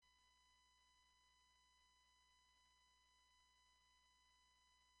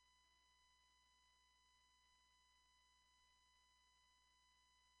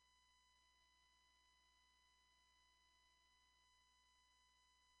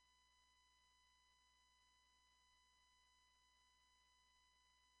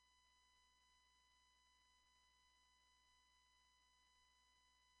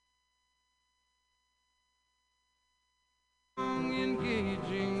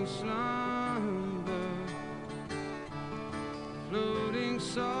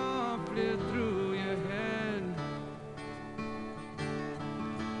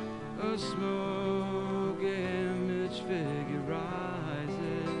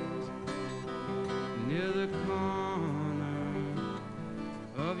near the corner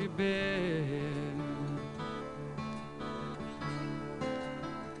of your bed.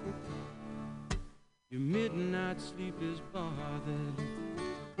 Your midnight sleep is bothered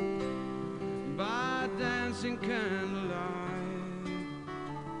by dancing candlelight,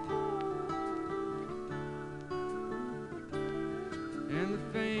 and the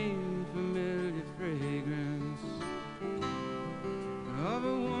faint familiar fragrance of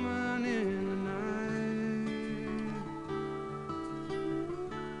a woman in the night.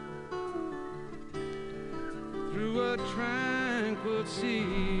 Through a tranquil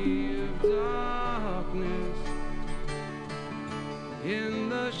sea of darkness, in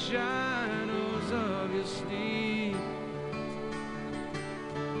the shadows of your sleep,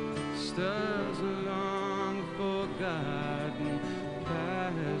 stirs a long forgotten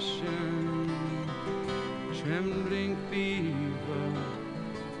passion, trembling fever,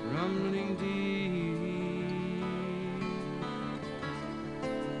 rumbling deep.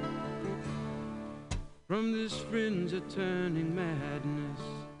 From this frenzy turning madness,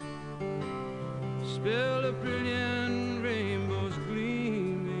 spill a brilliant rainbows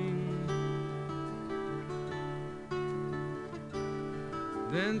gleaming.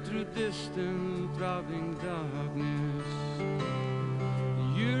 Then through distant throbbing darkness,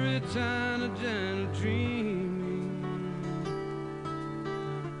 you return a gentle dreaming.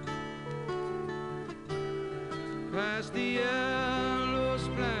 Past the yellow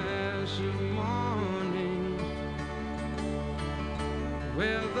splash of morning,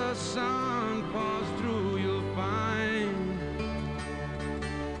 where the sun pours through, you'll find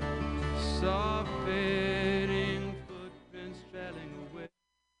soft fading footprints trailing away.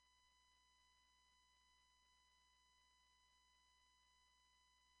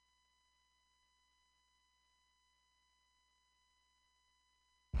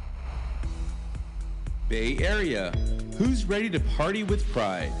 Bay Area, who's ready to party with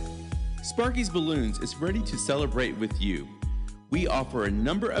pride? Sparky's Balloons is ready to celebrate with you. We offer a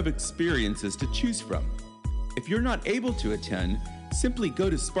number of experiences to choose from. If you're not able to attend, simply go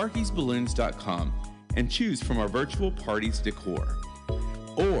to sparkysballoons.com and choose from our virtual parties decor.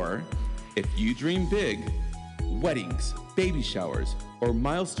 Or, if you dream big, weddings, baby showers, or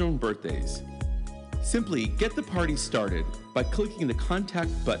milestone birthdays, simply get the party started by clicking the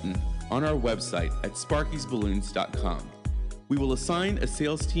contact button on our website at sparkysballoons.com. We will assign a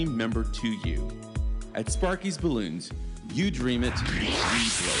sales team member to you. At Sparky's Balloons, you dream it, we blow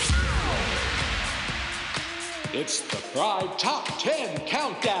it. It's the Pride Top 10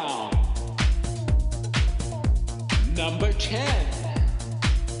 Countdown. Number 10.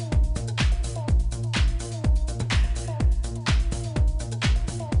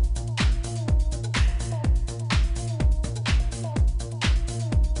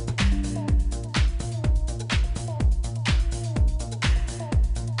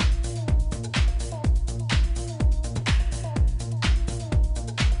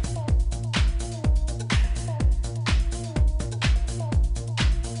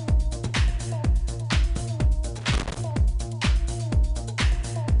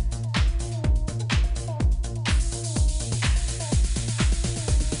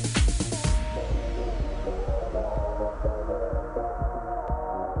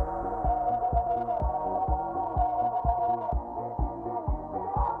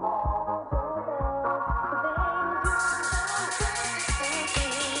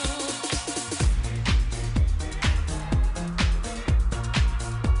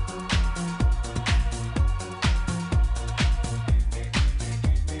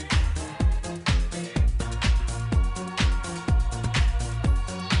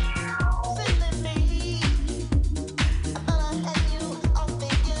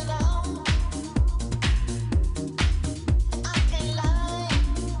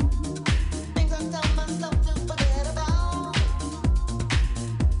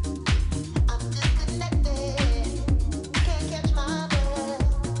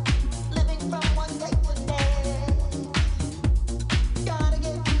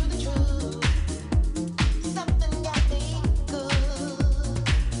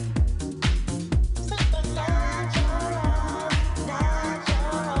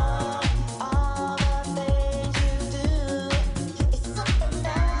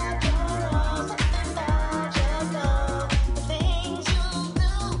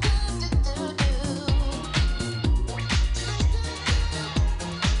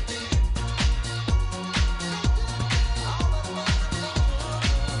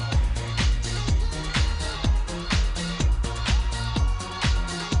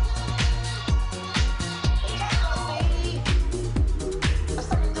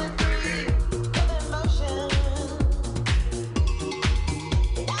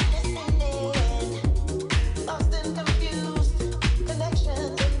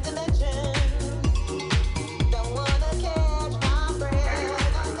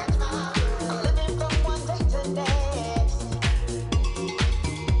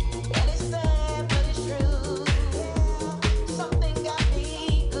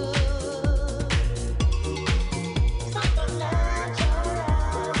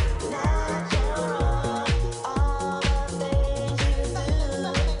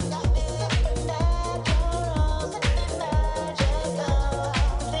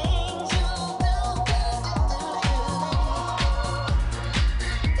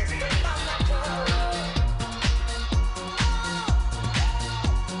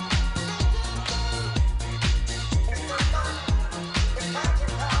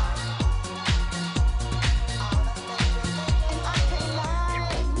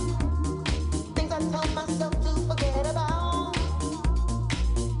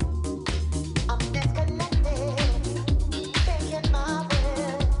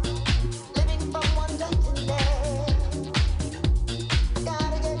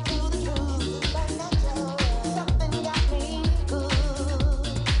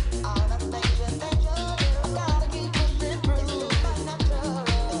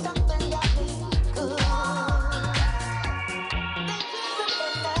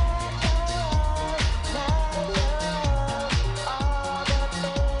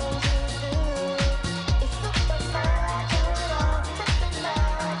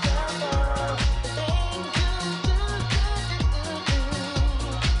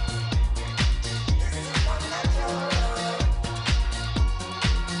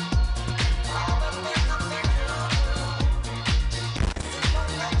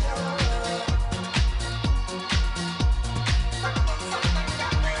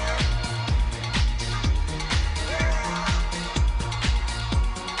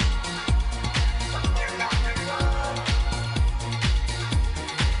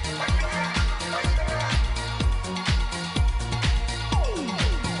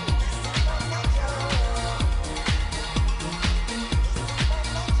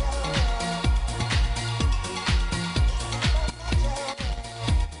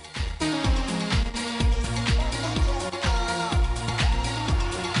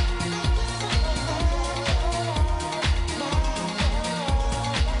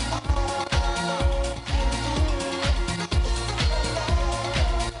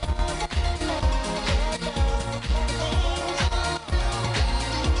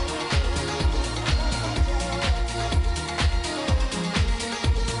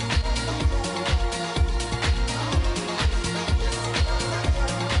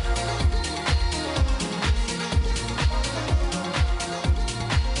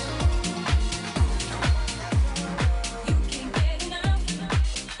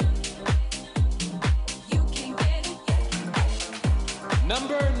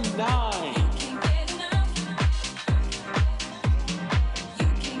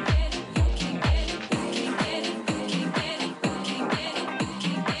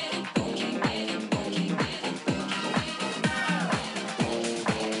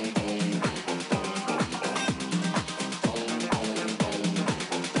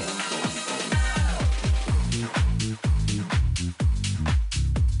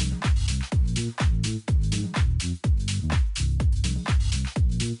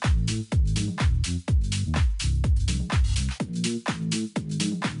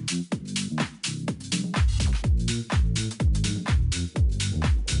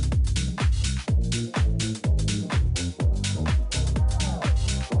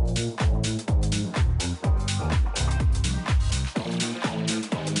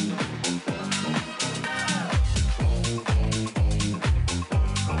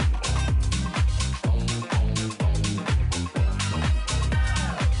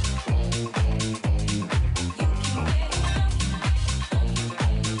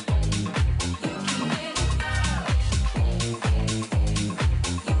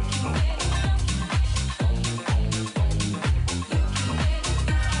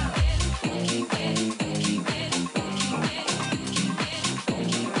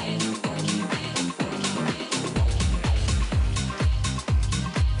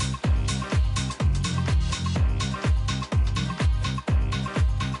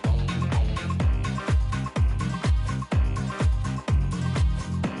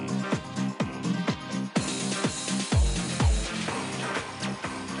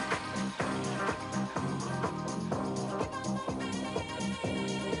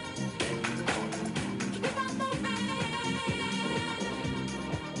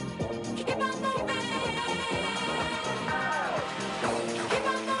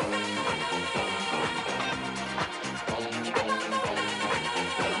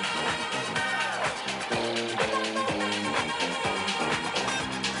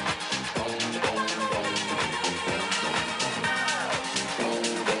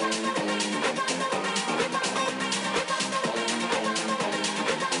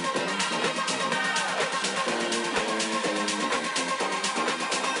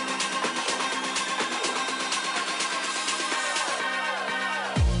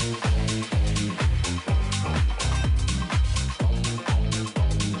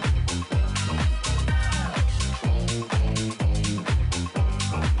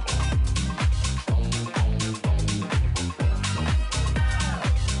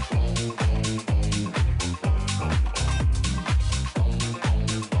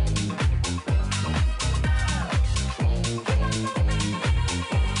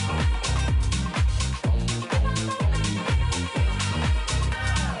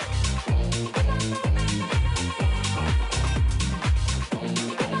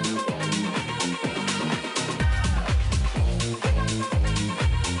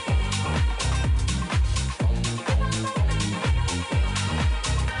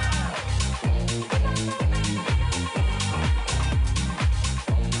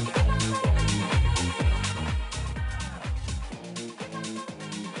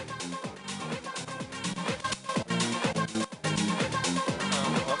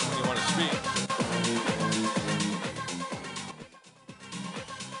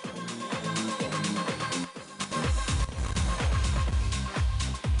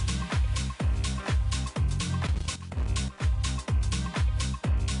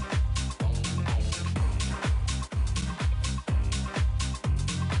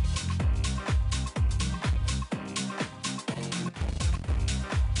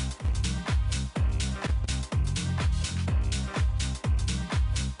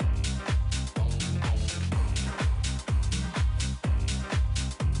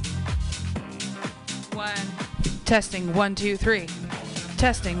 Testing 1 2 3.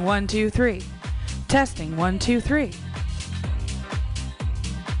 Testing 1 2 3. Testing 1 2 3.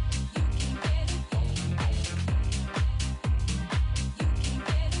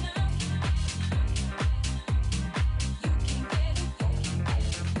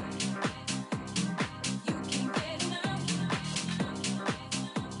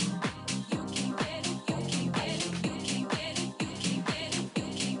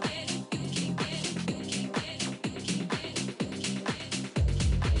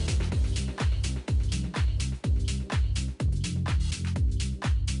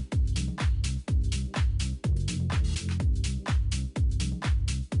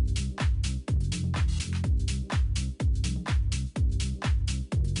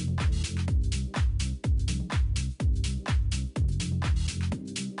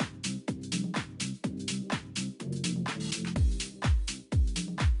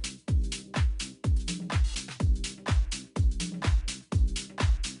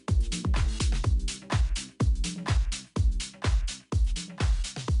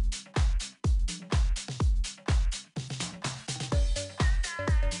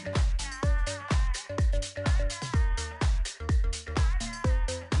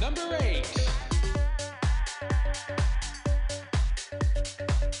 Number 8.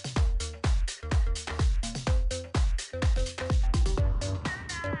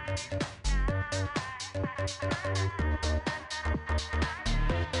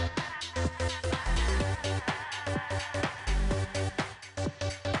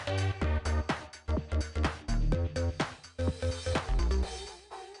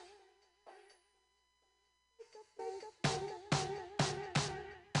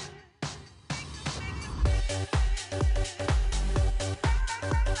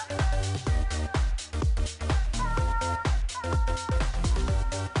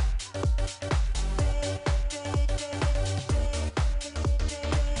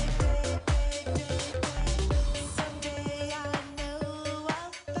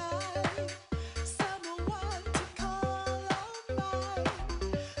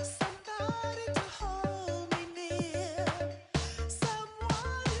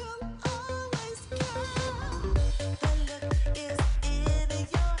 Look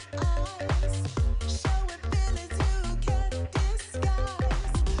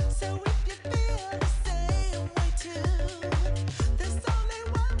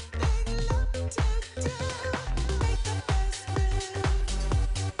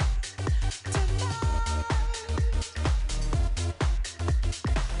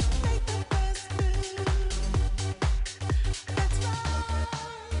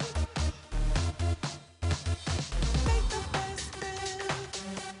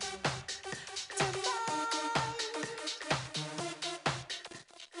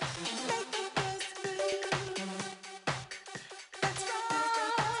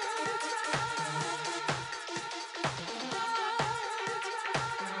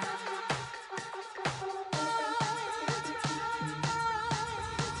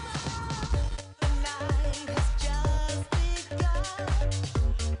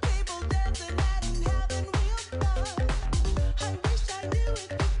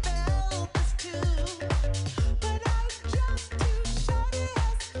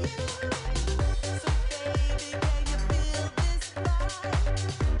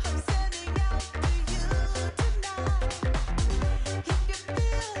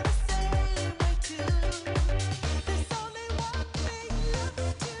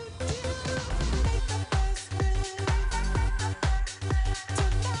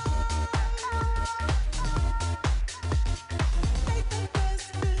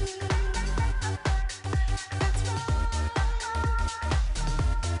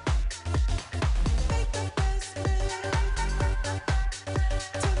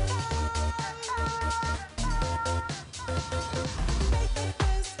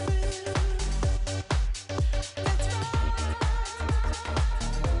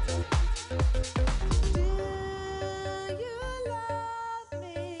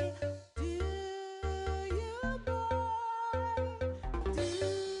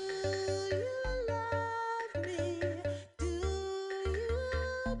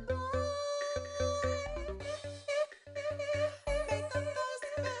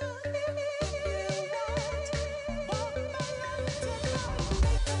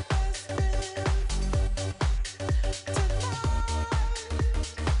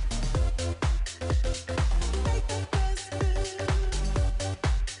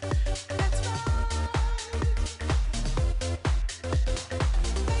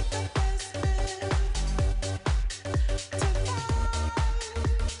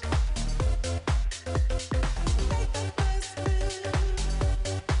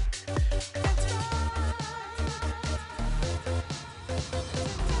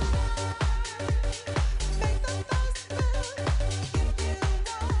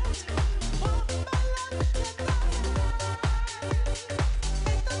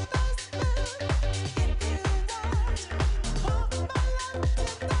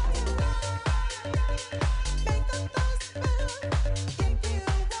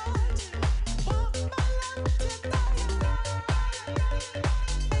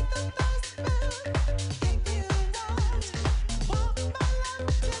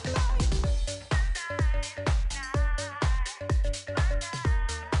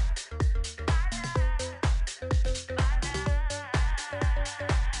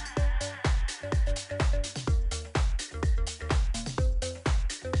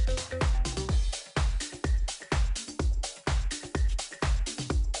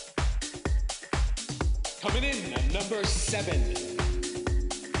Coming in at number 7.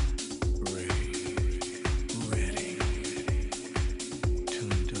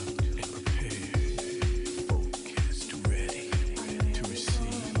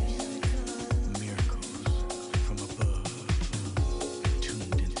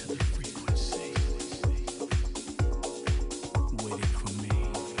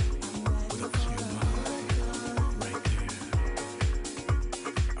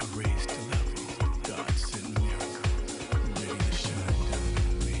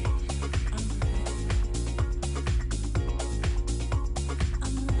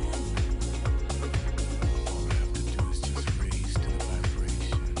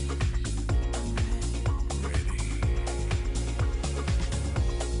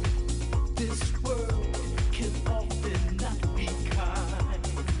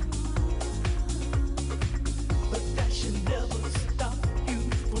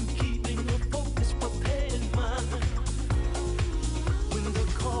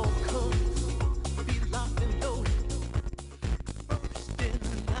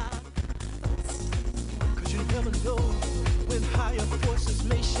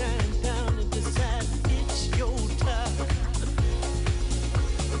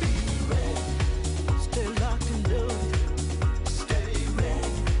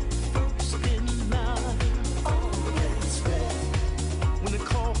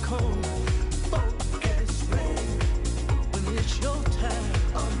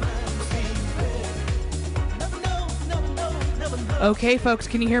 Okay, folks,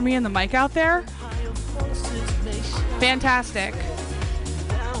 can you hear me in the mic out there? Fantastic.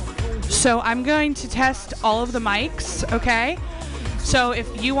 So I'm going to test all of the mics, okay? So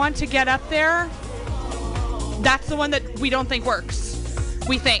if you want to get up there, that's the one that we don't think works.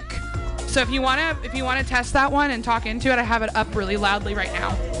 We think. So if you want to test that one and talk into it, I have it up really loudly right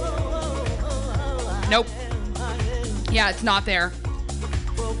now. Nope. Yeah, it's not there.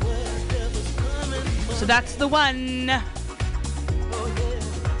 So that's the one.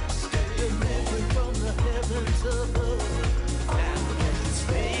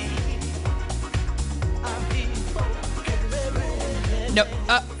 No,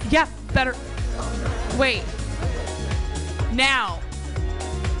 yeah, better. Wait. Now.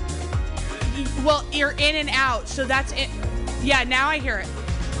 Well, you're in and out, so that's it. Yeah, now I hear it.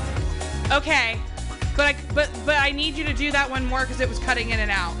 Okay. But I need you to do that one more because it was cutting in and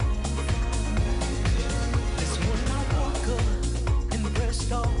out.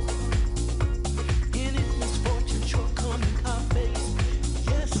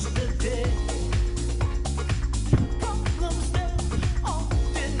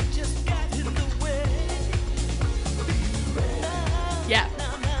 Yeah.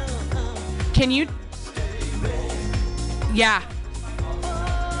 Can you? Yeah.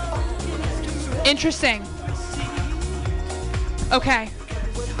 Interesting. Okay.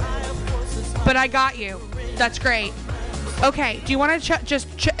 But I got you. That's great. Okay. Do you want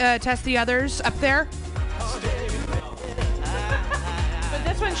to test the others up there? But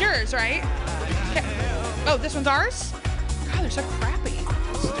this one's yours, right? Okay. Oh, this one's ours? God, they're so crappy.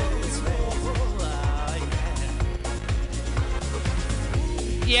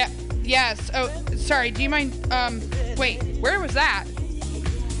 Yeah. Yes. Oh, sorry. Do you mind? Wait. Where was that?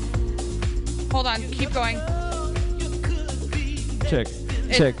 Hold on. Keep going. Check.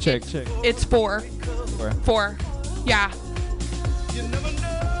 It's 4. 4. Yeah.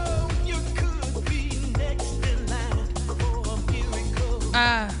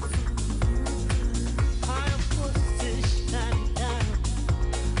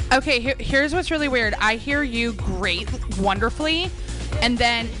 Okay, here's what's really weird. I hear you wonderfully, and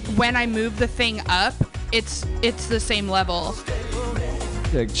then when I move the thing up, it's the same level.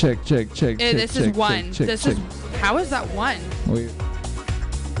 Check. This is 1. How is that 1? Weird.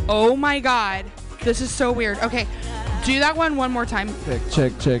 Oh my god. This is so weird. Okay, do that one more time.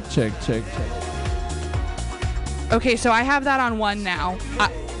 Check. Okay, so I have that on 1 now.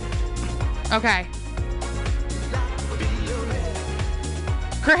 Okay.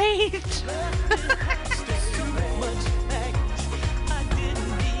 Great.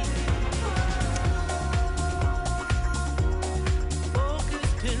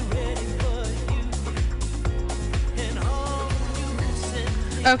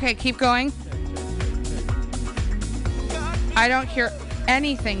 Okay, keep going. I don't hear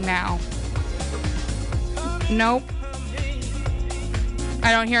anything now. Nope.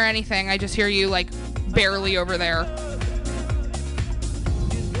 I don't hear anything. I just hear you like barely over there.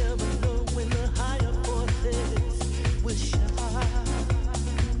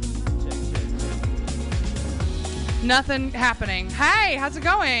 Nothing happening. Hey, how's it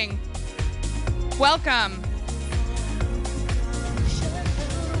going? Welcome.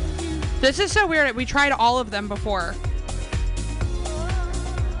 This is so weird. We tried all of them before.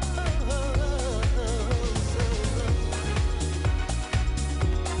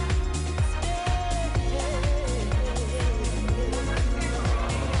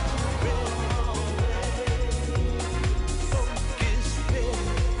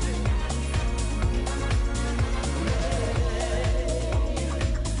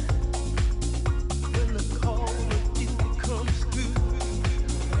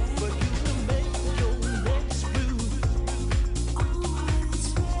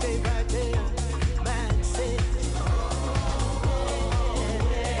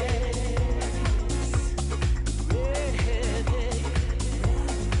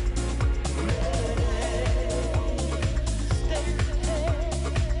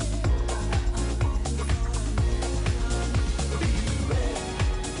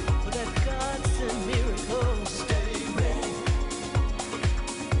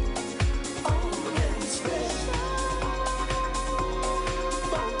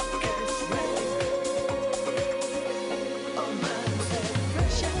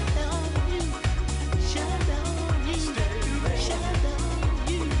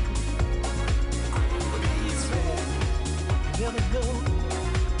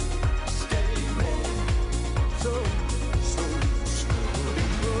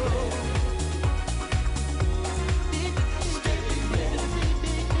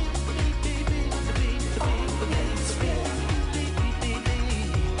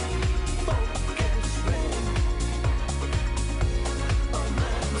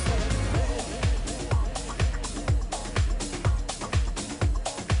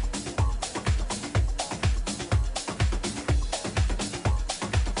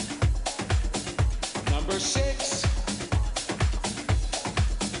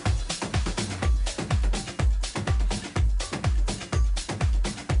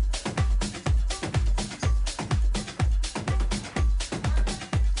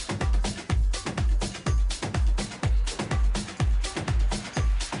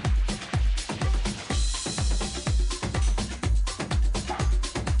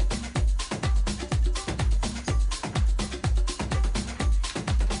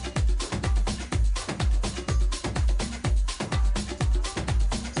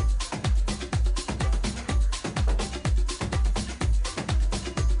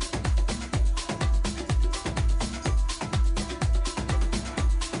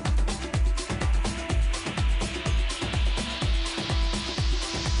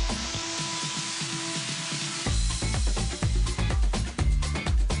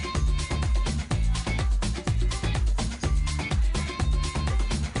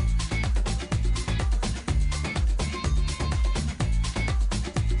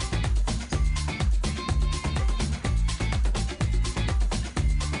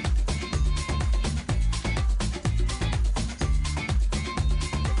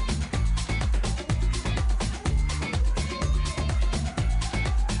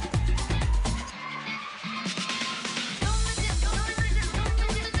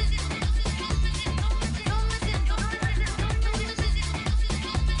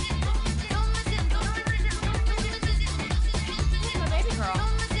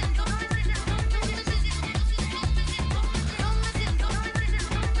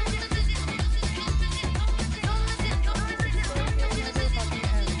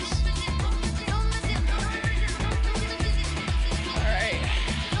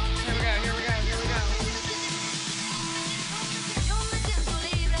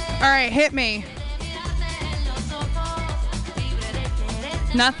 All right, hit me.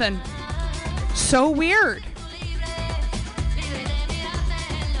 Nothing. So weird.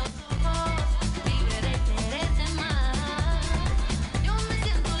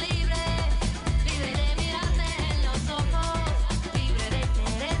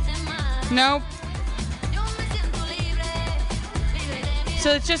 Nope.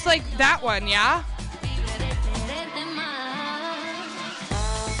 So it's just like that one, yeah?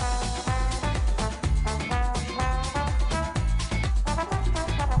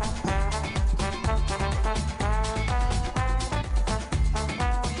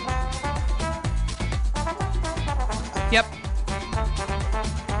 Yep.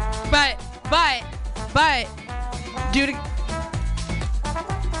 But, dude.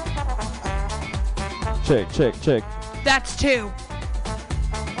 Check. That's two.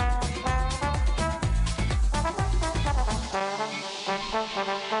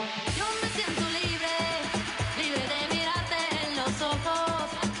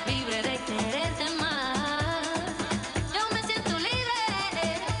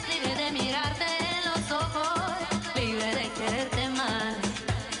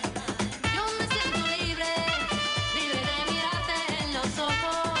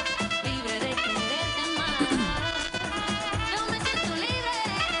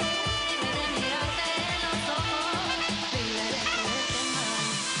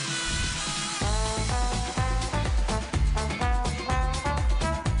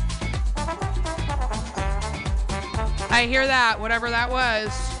 I hear that, whatever that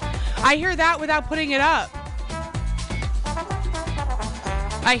was. I hear that without putting it up.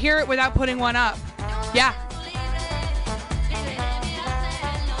 I hear it without putting one up. Yeah.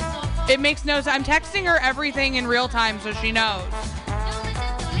 It makes no sense. I'm texting her everything in real time so she knows.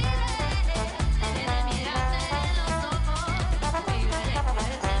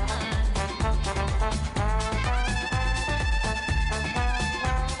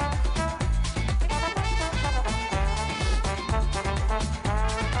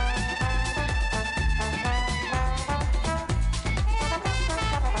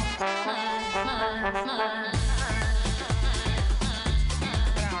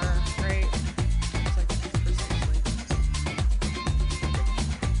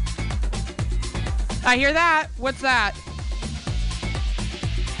 I hear that. What's that?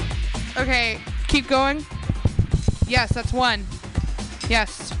 Okay, keep going. Yes, that's one.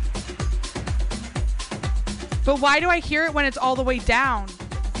 Yes. But why do I hear it when it's all the way down?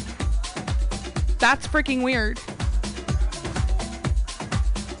 That's freaking weird.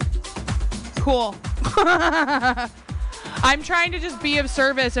 Cool. I'm trying to just be of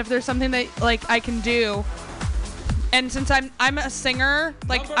service if there's something that like I can do. And since I'm a singer,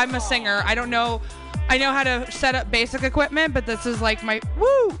 like I'm a singer, I don't know. I know how to set up basic equipment, but this is like my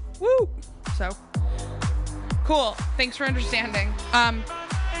woo. So cool. Thanks for understanding.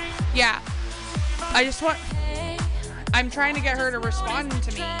 Yeah. I'm trying to get her to respond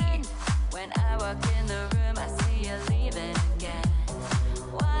to me. When I walk in the room, I see you leaving again.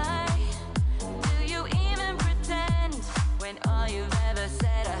 Why do you even pretend when all you've ever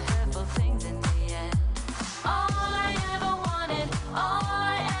said are hurtful things in the end? All I ever wanted, all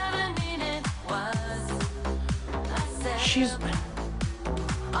I ever needed was myself. She's. All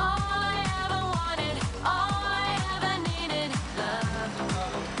I ever wanted, all I ever needed, love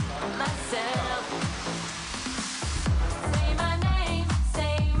myself. Say my name,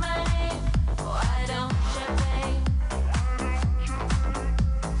 why don't you, babe?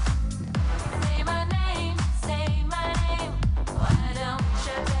 Say my name, why don't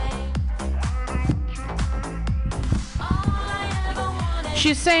you, babe? All I ever wanted.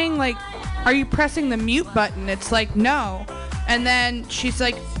 She's saying like, are you pressing the mute button? It's like, no. And then she's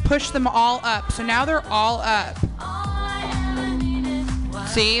like, push them all up. So now they're all up.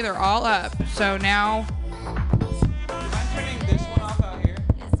 See, they're all up. So now. I'm turning this one off out here.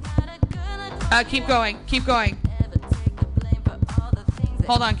 Keep going. Keep going.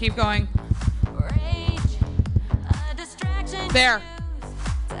 Hold on. Keep going. There.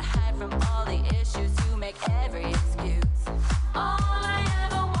 To hide from all the issues, you make every excuse. All I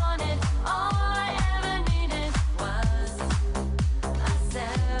ever wanted, all I ever needed was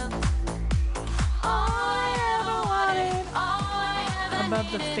myself. All I ever wanted, all I ever Above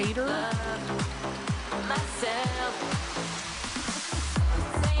the needed, fader. myself.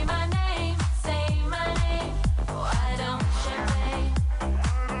 Say my name, why don't you, babe?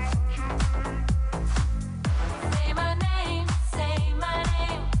 Say my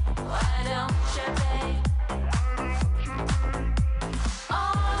name, why don't you, babe?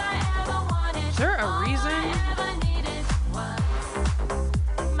 All I ever wanted, Is there a reason? all I ever needed was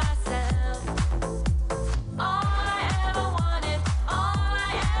myself. All I ever wanted, all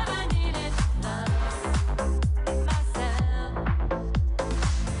I ever needed, love myself.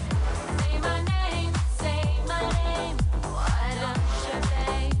 Say my name, why don't you,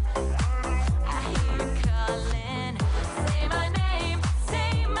 babe? I hear you calling. Say my name,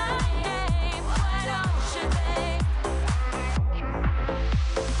 why don't you, babe?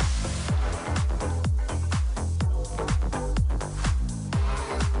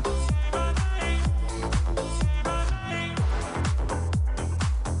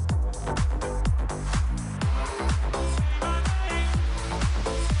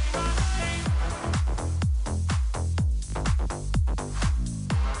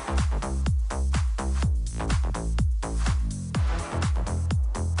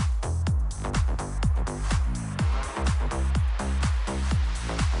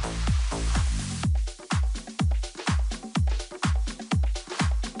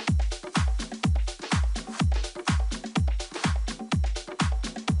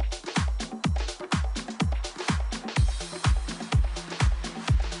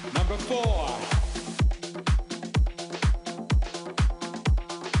 Number 4.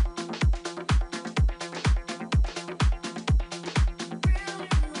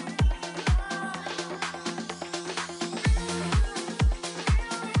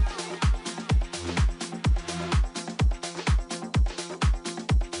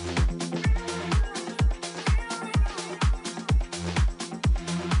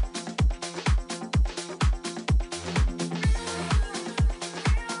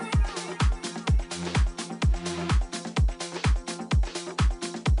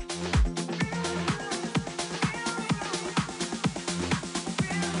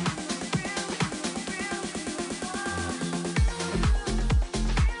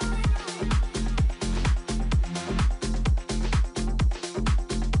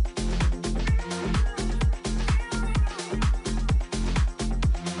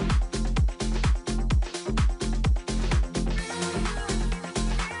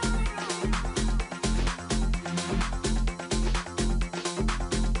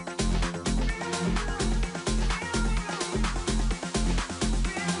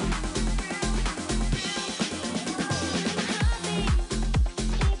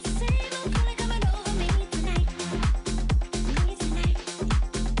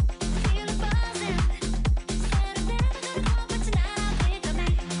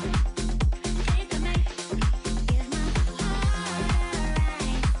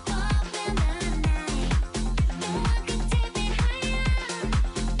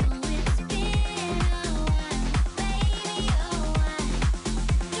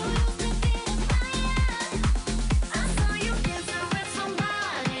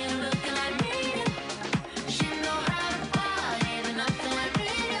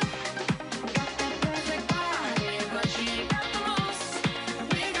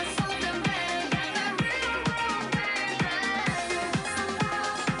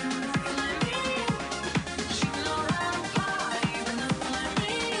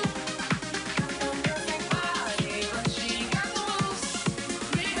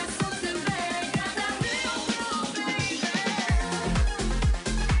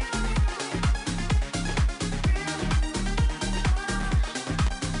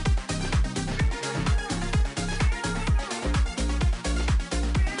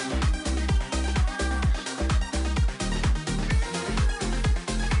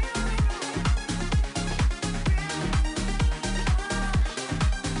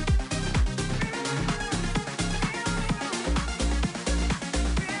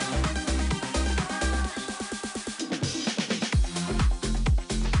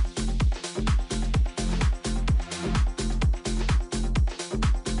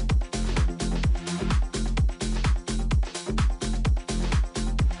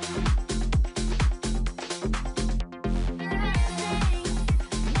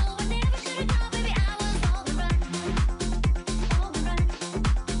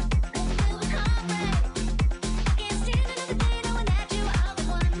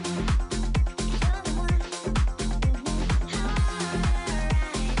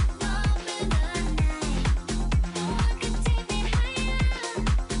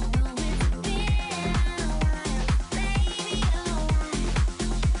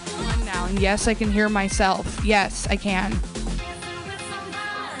 Yes, I can hear myself. Yes, I can.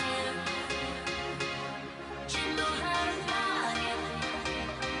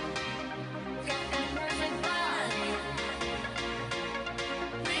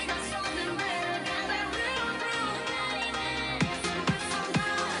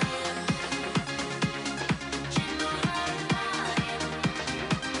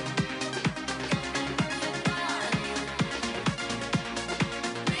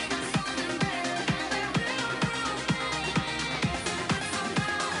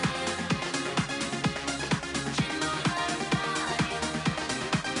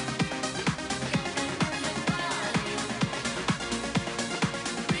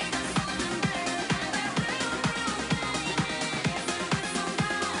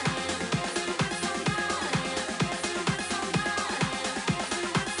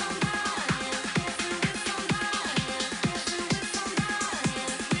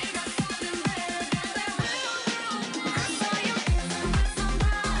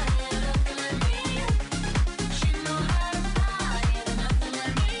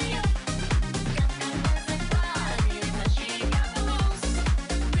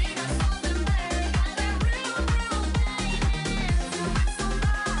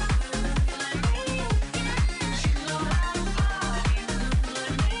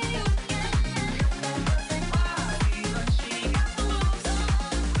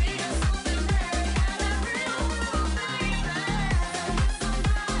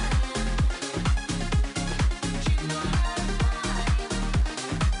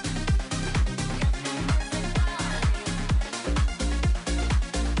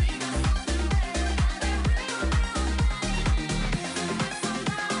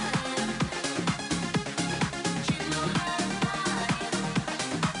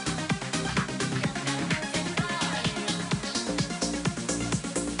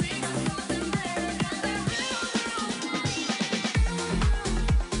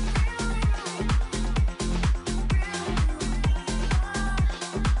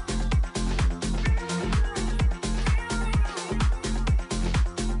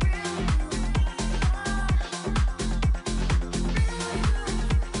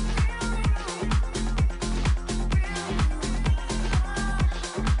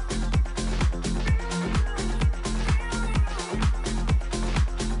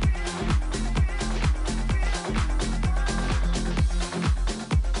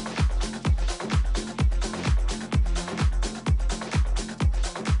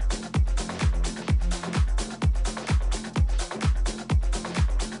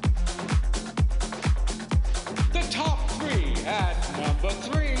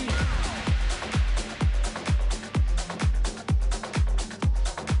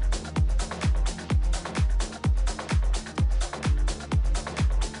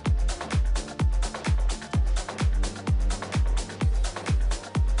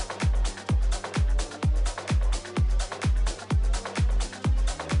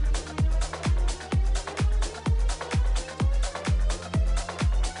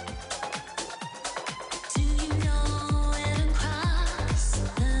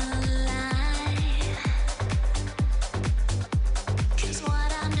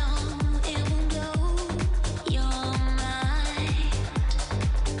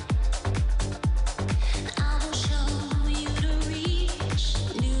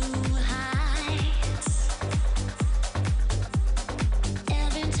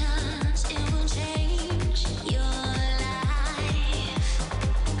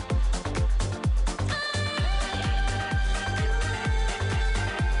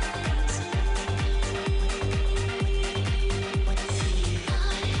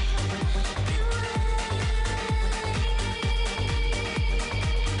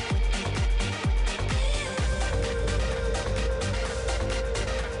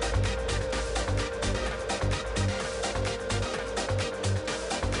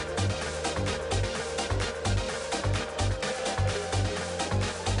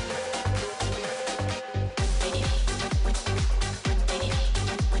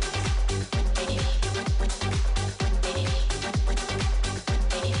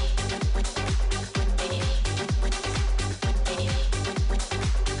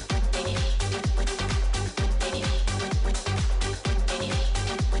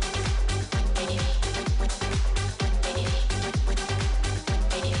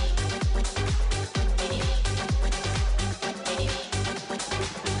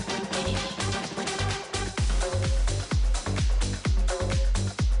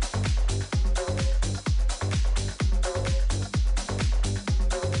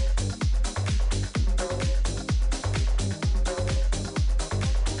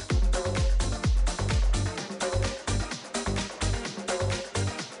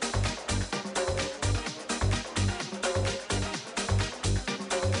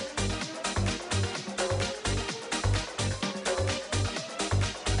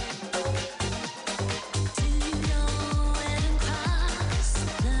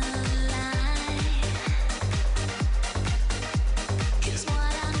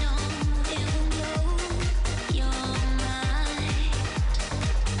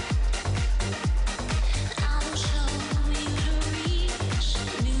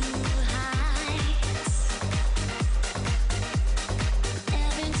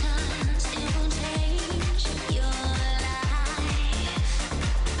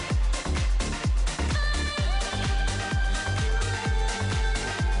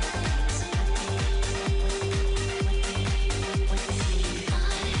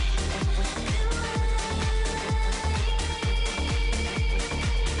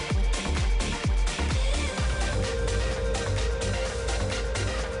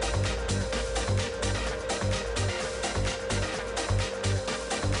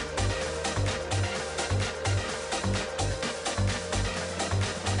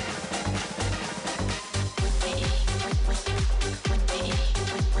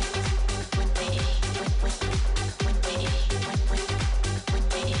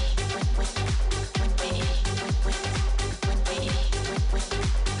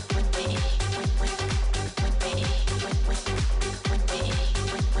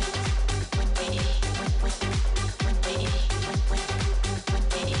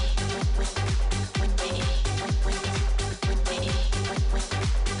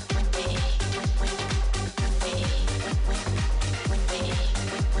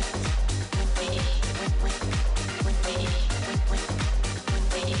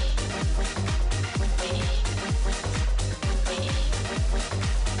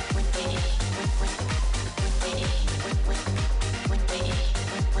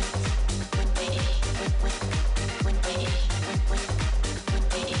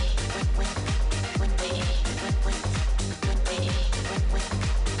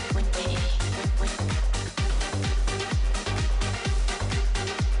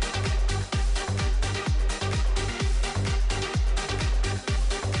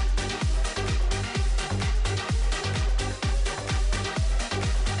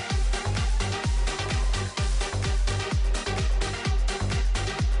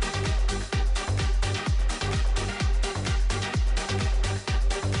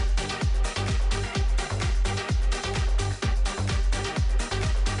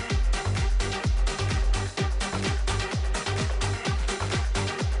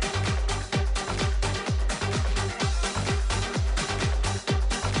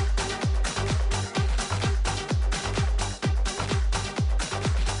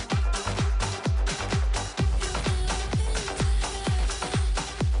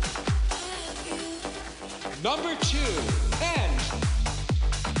 Number 2, end.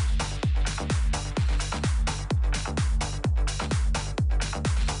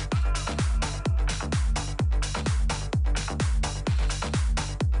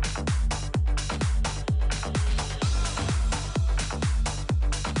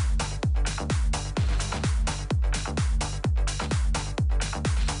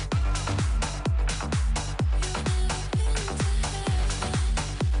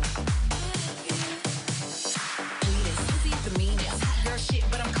 Susie for me.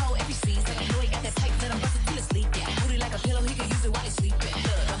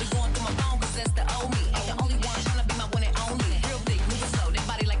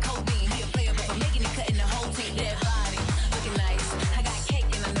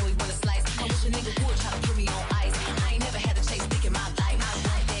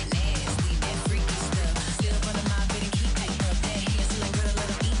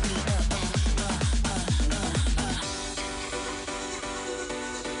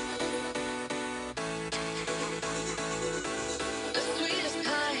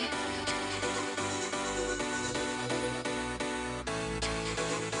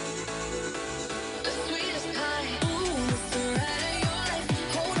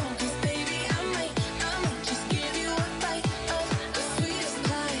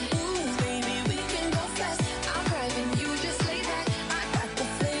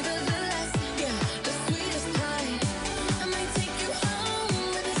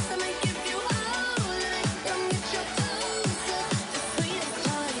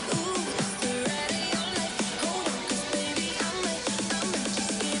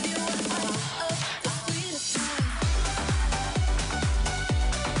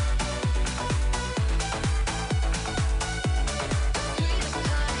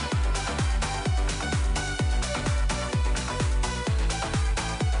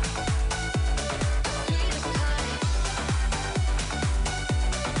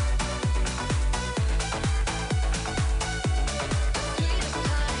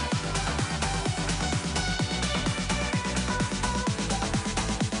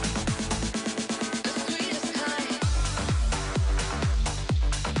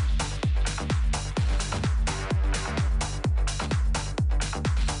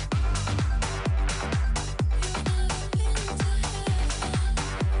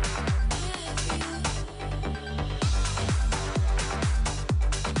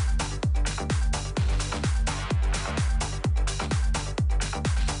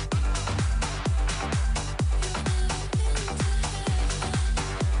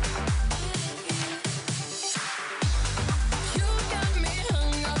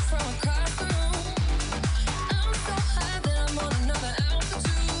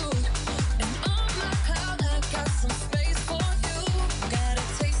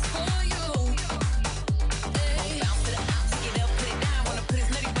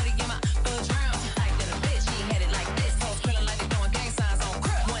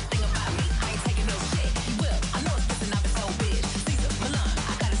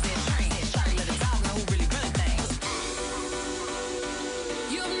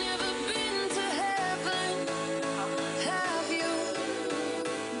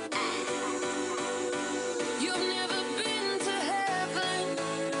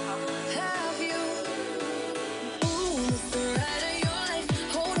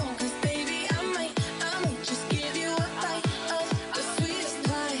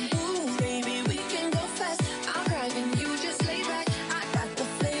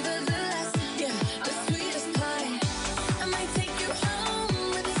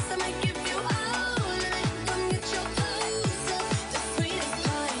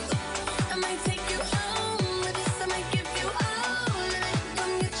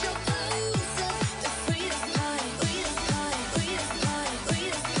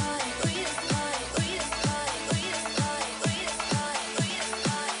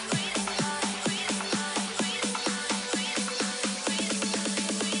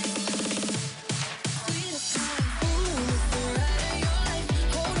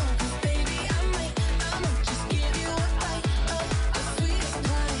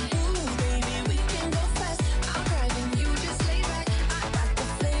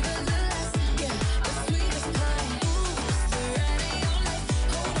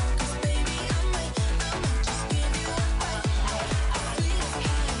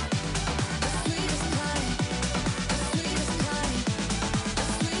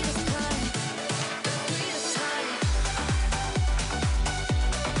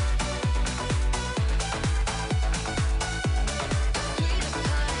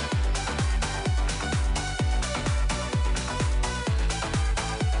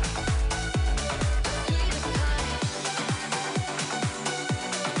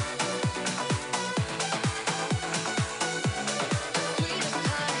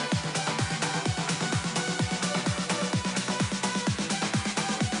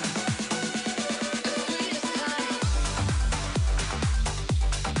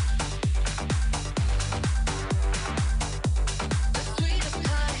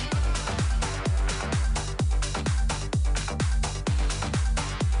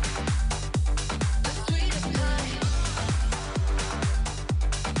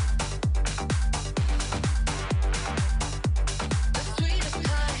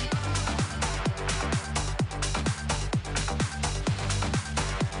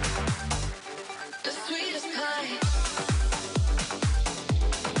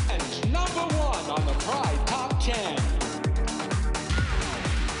 10.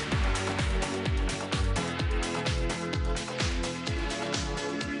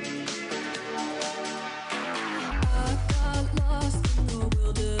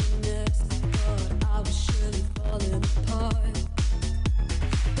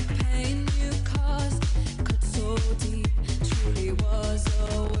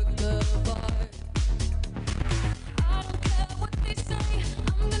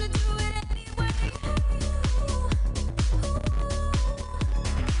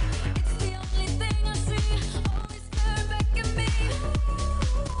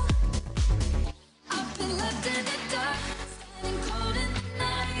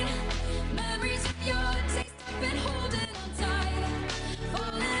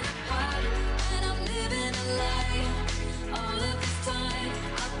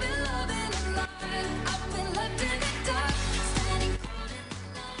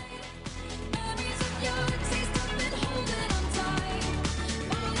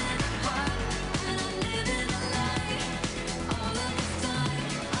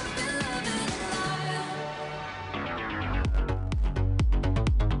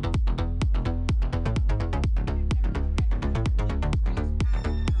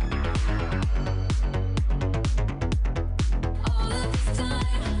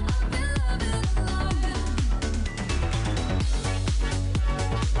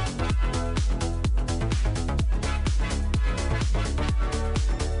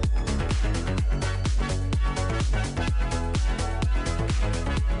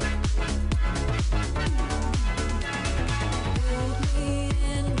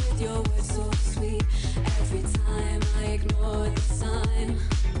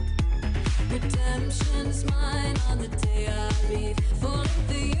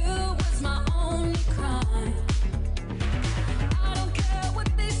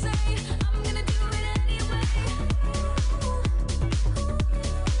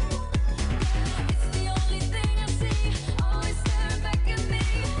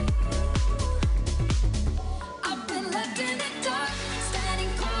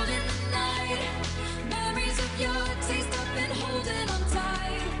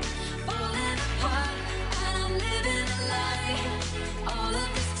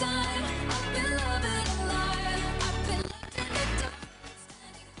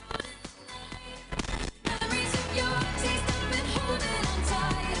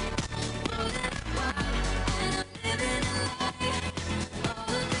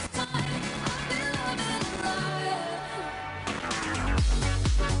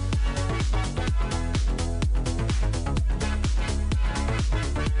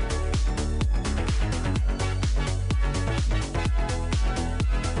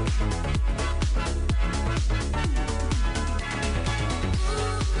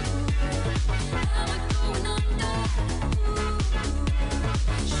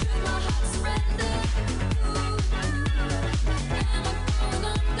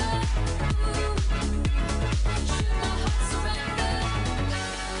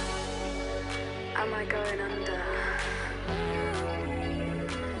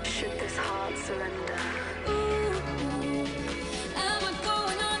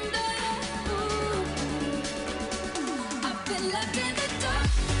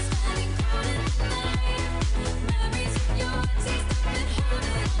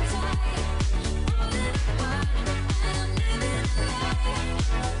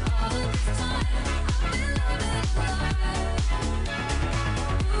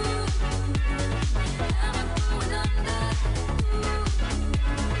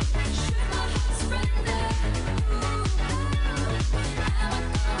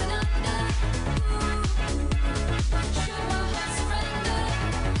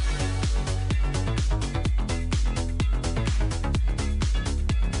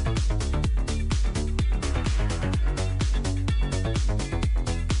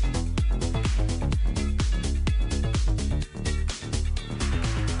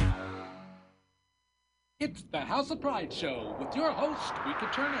 It's the House of Pride Show with your host, Rika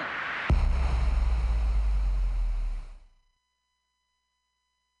Turner.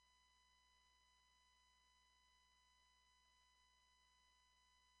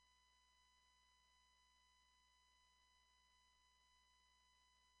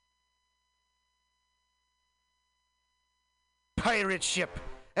 Pirate ship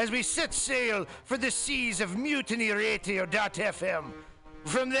as we set sail for the seas of MutinyRadio.fm.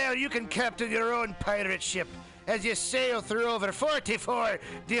 From there, you can captain your own pirate ship as you sail through over 44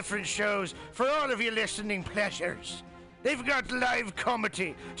 different shows for all of your listening pleasures. They've got live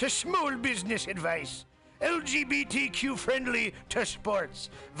comedy to small business advice, LGBTQ friendly to sports,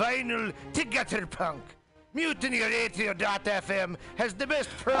 vinyl to gutter punk. MutinyRadio.fm has the best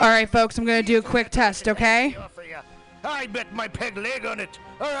All right, folks, I'm going to do a quick test, okay? I bet my peg leg on it,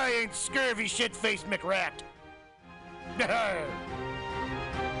 or I ain't scurvy shit-faced McRat.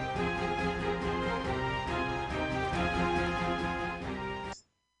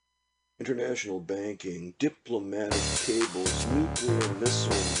 International banking, diplomatic cables, nuclear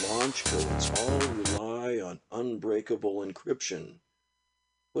missile launch codes all rely on unbreakable encryption.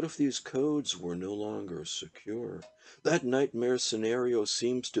 What if these codes were no longer secure? That nightmare scenario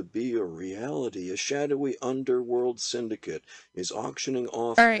seems to be a reality. A shadowy underworld syndicate is auctioning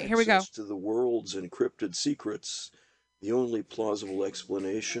off access to the world's encrypted secrets. The only plausible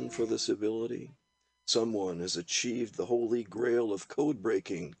explanation for this ability? Someone has achieved the holy grail of code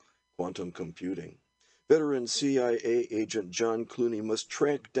breaking, quantum computing. Veteran CIA agent John Clooney must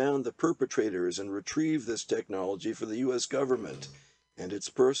track down the perpetrators and retrieve this technology for the U.S. government. And it's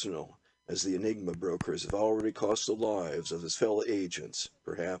personal, as the Enigma brokers have already cost the lives of his fellow agents,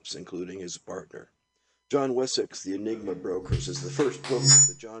 perhaps including his partner. John Wessex, The Enigma Brokers, is the first book of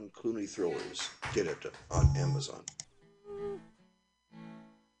the John Clooney thrillers. Get it on Amazon.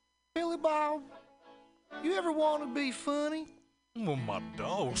 Billy Bob, you ever want to be funny? Well, my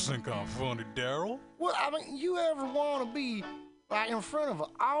dogs think I'm funny, Daryl. Well, I mean, you ever want to be, like, in front of an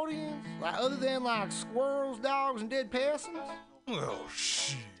audience? Like, other than, like, squirrels, dogs, and dead peasants? Well,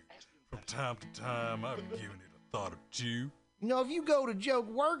 shit. From time to time, I've been giving it a thought or two. You know, if you go to Joke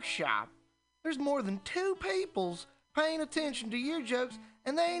Workshop, there's more than 2 peoples paying attention to your jokes,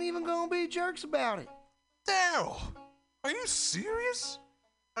 and they ain't even gonna be jerks about it. Daryl, are you serious?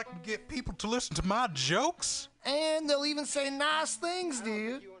 I can get people to listen to my jokes? And they'll even say nice things,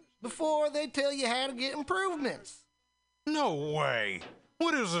 dude, before they tell you how to get improvements. No way.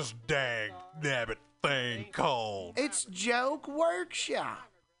 What is this dag-nabbit thing called? It's Joke Workshop.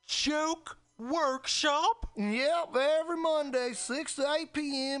 Joke Workshop? Yep, every Monday, 6 to 8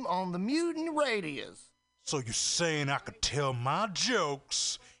 p.m. on the Mutiny Radios. So you're saying I could tell my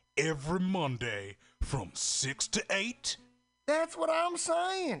jokes every Monday from 6 to 8? That's what I'm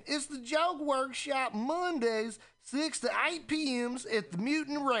saying. It's the Joke Workshop Mondays, 6 to 8 p.m.s at the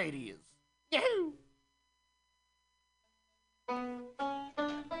Mutiny Radios. Yahoo!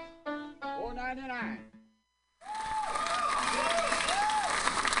 $4.99.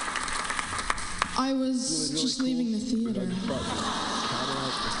 I was just leaving the theater.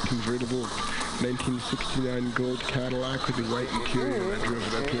 Convertible 1969 gold Cadillac with the white interior. I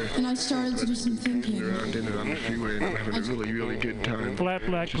drove it up here. And I started to do some thinking. Around in it on the freeway, and I'm having a really, really good time. Flat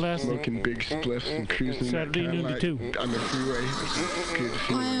black glass. Smoking big spliffs and cruising Saturday noon to 2 on the freeway. Good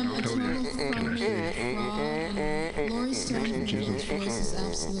I am a total fraud. Lori Stone's voice is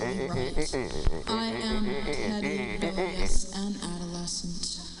absolutely right. I am petty, rebellious, and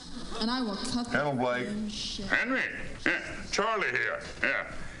adolescent. And I will cut the Henry, yeah, Charlie here.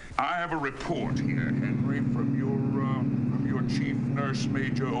 Yeah, I have a report here, Henry, from your chief nurse,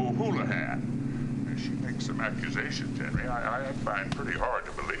 Major O'Houlihan. She makes some accusations, Henry. I find pretty hard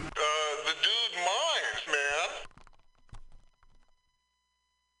to believe. The dude minds, man.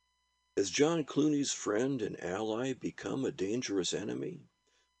 Has John Clooney's friend and ally become a dangerous enemy?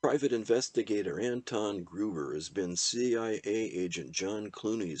 Private investigator Anton Gruber has been CIA agent John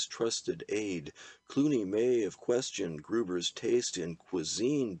Clooney's trusted aide. Clooney may have questioned Gruber's taste in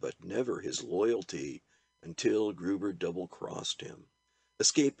cuisine, but never his loyalty, until Gruber double-crossed him.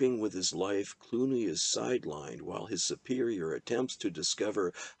 Escaping with his life, Clooney is sidelined while his superior attempts to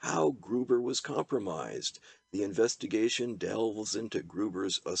discover how Gruber was compromised. The investigation delves into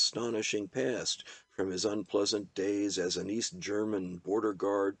Gruber's astonishing past, from his unpleasant days as an East German border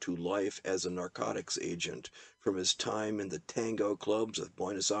guard to life as a narcotics agent, from his time in the tango clubs of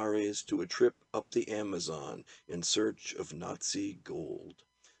Buenos Aires to a trip up the Amazon in search of Nazi gold.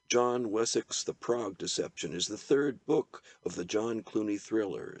 John Wessex' The Prague Deception is the 3rd book of the John Clooney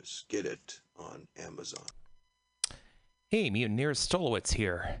thrillers. Get it on Amazon. Hey, Mutineer Stolowitz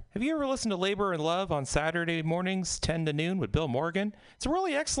here. Have you ever listened to Labor and Love on Saturday mornings, 10 to noon with Bill Morgan? It's a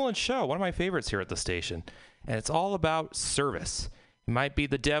really excellent show, one of my favorites here at the station. And it's all about service. It might be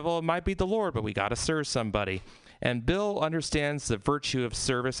the devil, it might be the Lord, but we got to serve somebody. And Bill understands the virtue of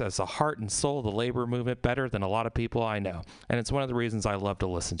service as the heart and soul of the labor movement better than a lot of people I know. And it's one of the reasons I love to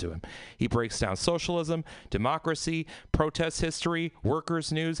listen to him. He breaks down socialism, democracy, protest history,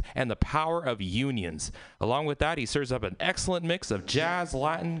 workers' news, and the power of unions. Along with that, he serves up an excellent mix of jazz,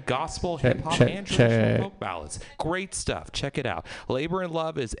 Latin, gospel, hip-hop, and traditional folk ballads. Great stuff. Check it out. Labor and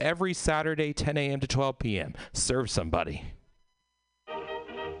Love is every Saturday, 10 a.m. to 12 p.m. Serve somebody.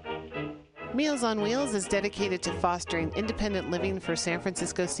 Meals on Wheels is dedicated to fostering independent living for San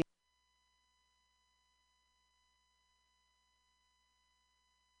Francisco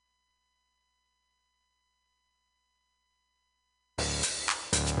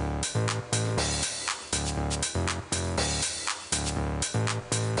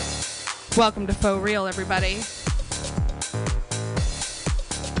Welcome to Faux Real, everybody.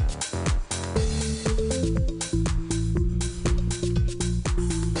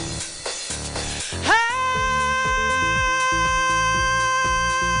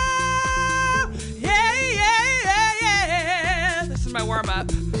 My warm up.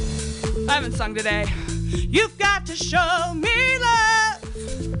 I haven't sung today. You've got to show me love.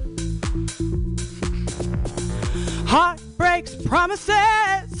 Heartbreaks, promises.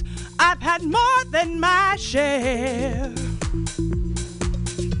 I've had more than my share.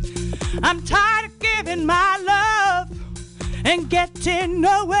 I'm tired of giving my love and getting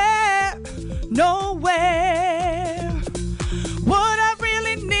nowhere. What I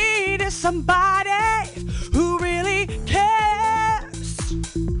really need is somebody who really cares.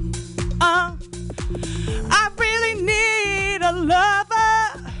 I really need a lover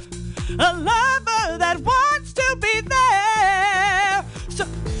that wants to be there. So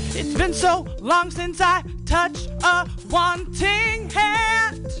it's been so long since I touched a wanting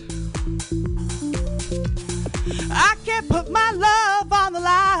hand. I can't put my love on the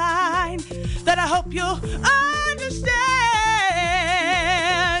line. That I hope you'll understand.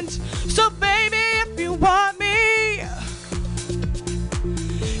 So baby, if you want me,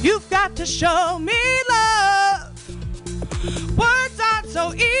 you've got to show me love. Words aren't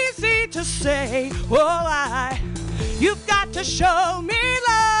so easy to say. You've got to show me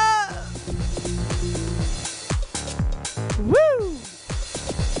love. Woo!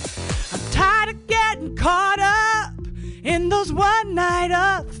 I'm tired of getting caught up in those one-night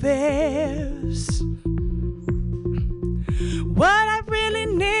affairs. What I really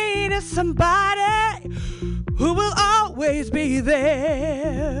need is somebody who will always be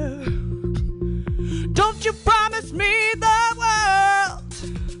there. Don't you promise me the world,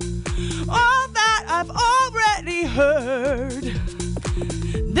 all that I've already heard.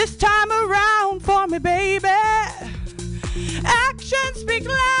 This time around for me, baby, actions speak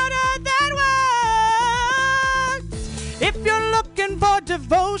louder than words. If you're looking for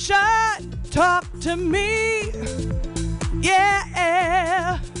devotion, talk to me.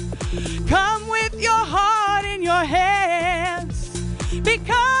 Yeah, come with your heart in your hands,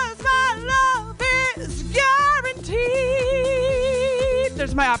 because my love is guaranteed.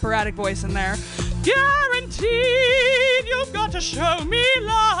 There's my operatic voice in there. Guaranteed, you've got to show me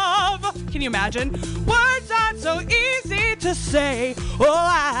love. Can you imagine? Words aren't so easy to say.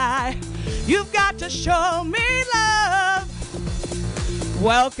 You've got to show me love.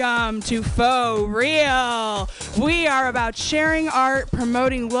 Welcome to Faux Real. We are about sharing art,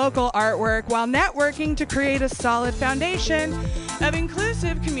 promoting local artwork, while networking to create a solid foundation of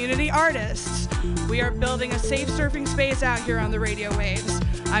inclusive community artists. We are building a safe surfing space out here on the radio waves.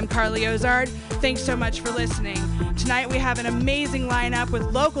 I'm Carly Ozard. Thanks so much for listening. Tonight we have an amazing lineup with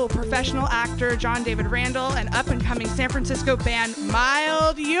local professional actor John David Randall and up-and-coming San Francisco band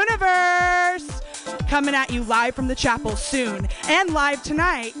Mild Universe. Coming at you live from the chapel soon, and live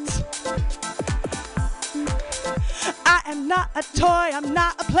tonight. I am not a toy, I'm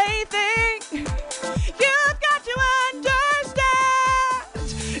not a plaything. You've got to understand.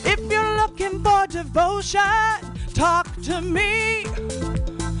 If you're looking for devotion, talk to me.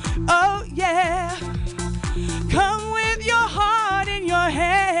 Oh yeah. Come with your heart in your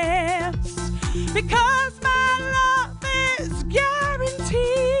hands, because my love is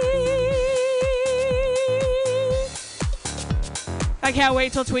guaranteed. I can't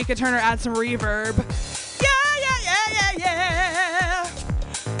wait till Tweeka Turner adds some reverb. Yeah.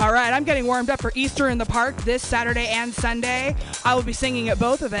 All right, I'm getting warmed up for Easter in the Park this Saturday and Sunday. I will be singing at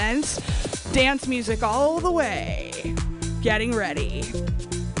both events. Dance music all the way. Getting ready.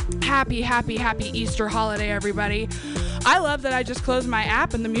 Happy Easter holiday, everybody. I love that I just closed my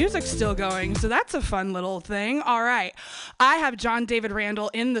app and the music's still going, so that's a fun little thing. All right, I have John David Randall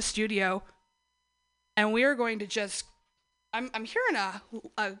in the studio, and we are going to just... I'm hearing a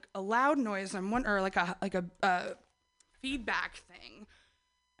loud noise. I'm wondering, or like a feedback thing.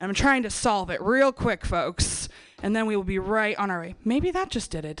 I'm trying to solve it real quick, folks, and then we will be right on our way. Maybe that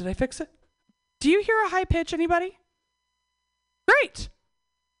just did it. Did I fix it? Do you hear a high pitch, anybody? Great.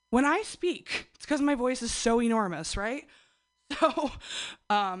 When I speak, it's because my voice is so enormous, right? So,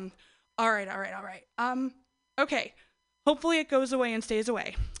 all right. Okay. Hopefully it goes away and stays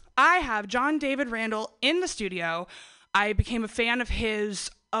away. I have John David Randall in the studio. I became a fan of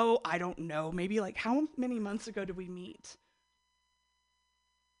his, I don't know, maybe like how many months ago did we meet?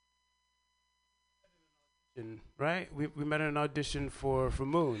 Right? We met at an audition for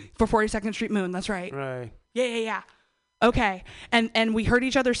Moon. For 42nd Street Moon, that's right. Right. Yeah. Okay. And we heard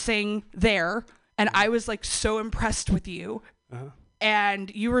each other sing there, and I was like so impressed with you. Uh-huh.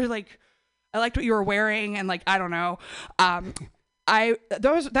 And you were like I liked what you were wearing, and like I don't know, that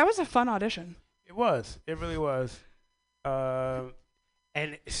was a fun audition. It was. It really was. And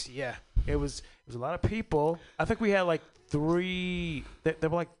yeah, it was a lot of people. I think we had like 3. There were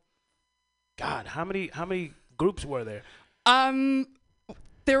like, God, how many groups were there?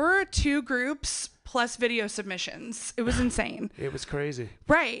 There were 2 groups plus video submissions. It was insane. It was crazy.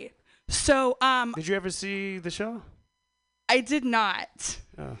 Right. So, did you ever see the show? I did not.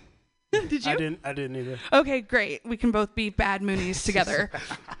 Oh. Did you? I didn't either. Okay, great. We can both be bad Moonies together.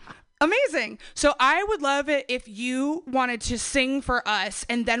 Amazing. So I would love it if you wanted to sing for us,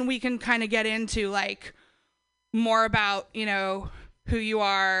 and then we can kind of get into like more about, you know, who you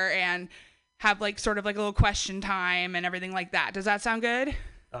are and have like sort of like a little question time and everything like that. Does that sound good?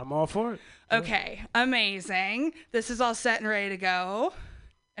 I'm all for it. Okay, amazing. This is all set and ready to go.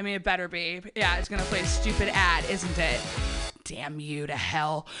 I mean, it better be. Yeah, it's going to play a stupid ad, isn't it? Damn you to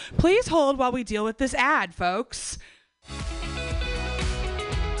hell. Please hold while we deal with this ad, folks.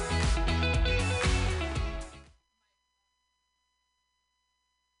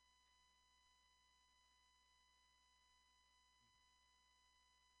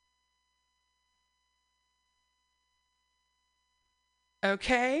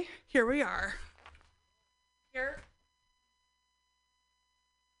 Okay, here we are. Here.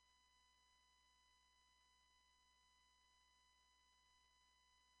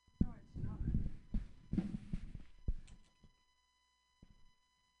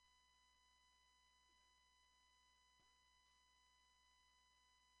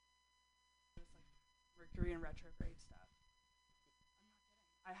 Mercury and retrograde stuff.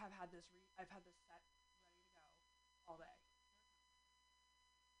 I have had this I've had this set ready to go all day.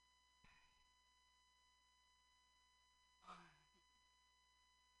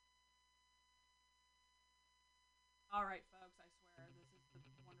 All right, folks, I swear this is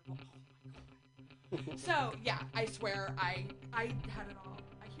the wonderful. Oh my god. So yeah, I swear I had it all.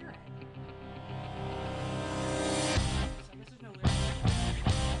 I hear it. So I guess there's no lyrics.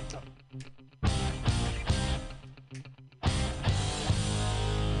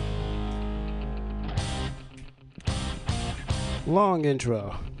 Long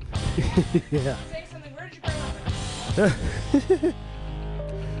intro. Yeah. Say something. Where did you grow up?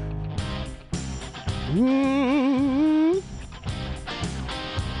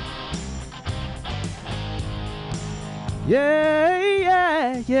 Yeah,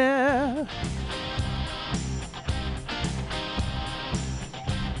 yeah, yeah.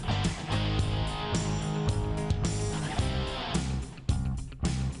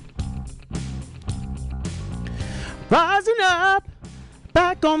 Rising up,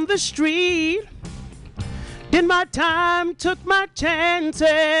 back on the street. Did my time, took my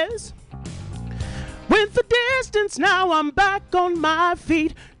chances. Went the distance, now I'm back on my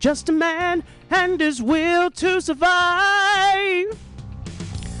feet. Just a man and his will to survive.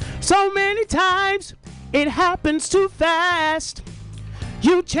 So many times, it happens too fast.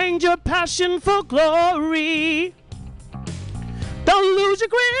 You change your passion for glory. Don't lose your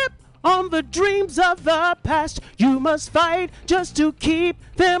grip on the dreams of the past. You must fight just to keep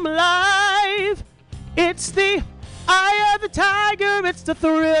them alive. It's the eye of the tiger, it's the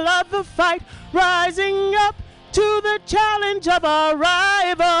thrill of the fight, rising up to the challenge of our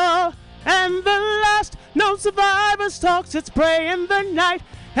rival. And the last known survivor stalks its prey in the night,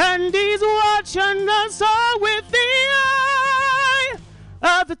 and he's watching us all with the eye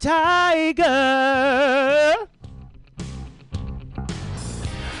of the tiger.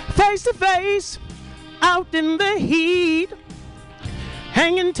 Face to face, out in the heat,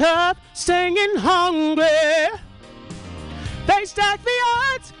 hanging tough, staying hungry. They stack the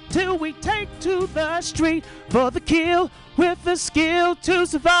odds till we take to the street for the kill with the skill to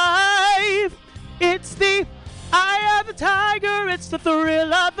survive. It's the eye of the tiger, it's the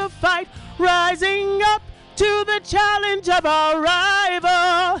thrill of the fight, rising up to the challenge of our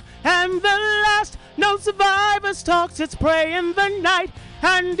rival. And the last known survivor stalks its prey in the night,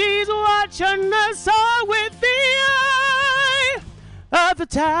 and he's watching us all with the eye of the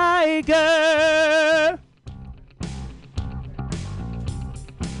tiger.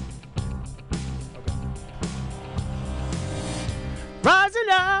 Rising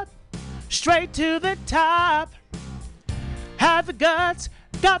up, straight to the top. Have the guts,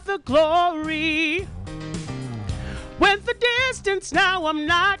 got the glory. Went the distance, now I'm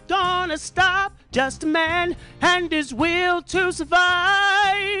not gonna stop. Just a man and his will to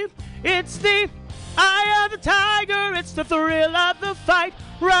survive. It's the eye of the tiger, it's the thrill of the fight,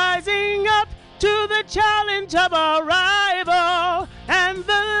 rising up to the challenge of our rival. And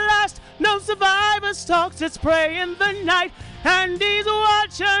the last known survivor stalks its prey in the night, and he's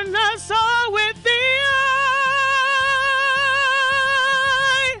watching us all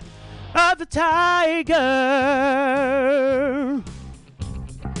the tiger.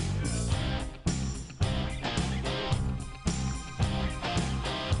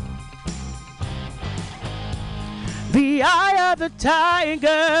 The eye of the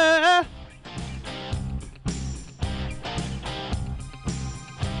tiger.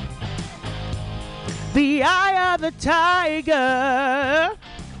 The eye of the tiger.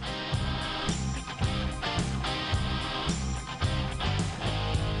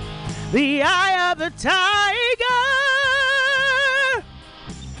 The eye of the tiger.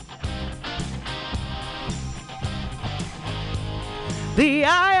 The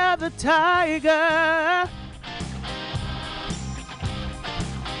eye of the tiger.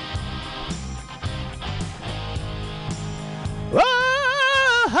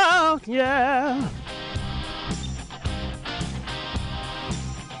 Oh, yeah.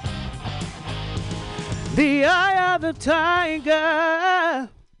 The eye of the tiger.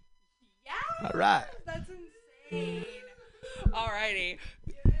 All right. That's insane. Alrighty.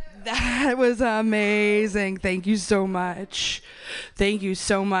 That was amazing. Thank you so much. Thank you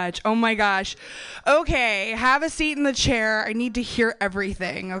so much. Oh my gosh. Okay, have a seat in the chair. I need to hear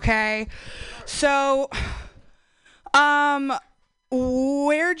everything, okay? So,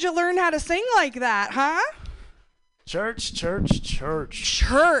 where'd you learn how to sing like that, huh? Church.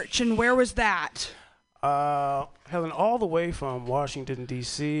 Church, and where was that? Helen, all the way from Washington,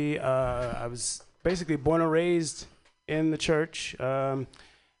 D.C. I was basically born and raised in the church,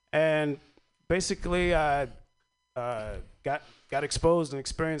 and basically I got exposed and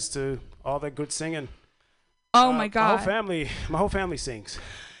experienced to all that good singing. Oh my God! My whole family sings.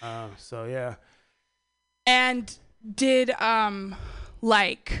 So yeah. And did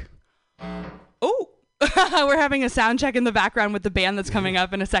like, oh. We're having a sound check in the background with the band that's coming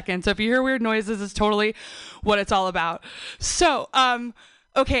up in a second. So if you hear weird noises, it's totally what it's all about. So,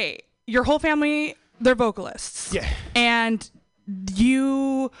 okay, your whole family, they're vocalists. Yeah. And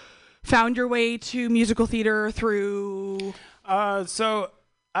you found your way to musical theater through... So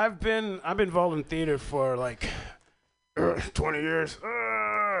I've been involved in theater for like 20 years.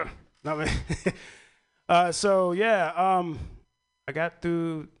 So yeah, I got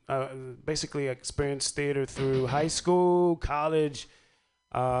through... basically experienced theater through high school, college,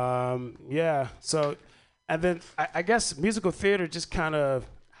 yeah. So, and then I guess musical theater just kind of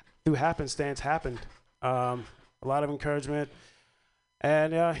through happenstance happened. A lot of encouragement,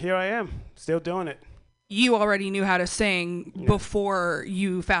 and here I am, still doing it. You already knew how to sing before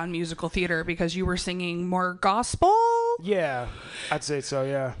you found musical theater because you were singing more gospel? Yeah, I'd say so,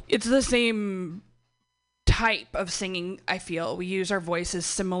 yeah. It's the same type of singing. I feel we use our voices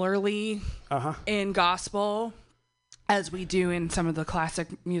similarly in gospel as we do in some of the classic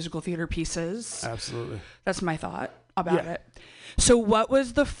musical theater pieces. Absolutely. That's my thought about it. So what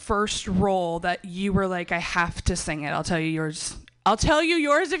was the first role that you were like, I have to sing it? I'll tell you yours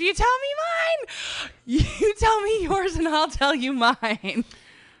if you tell me mine. You tell me yours and I'll tell you mine.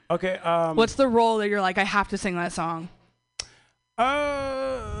 Okay. What's the role that you're like, I have to sing that song?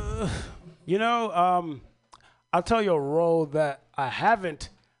 I'll tell you a role that I haven't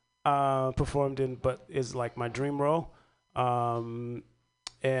performed in, but is like my dream role. And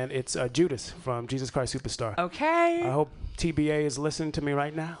it's Judas from Jesus Christ Superstar. Okay. I hope TBA is listening to me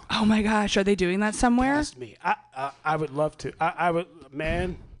right now. Oh my gosh, are they doing that somewhere? Ask me. I would love to. I would,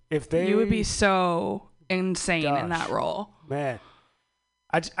 man, if they... You would be so insane in that role. Man.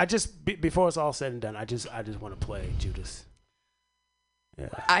 I just, before it's all said and done, I just want to play Judas. Yeah.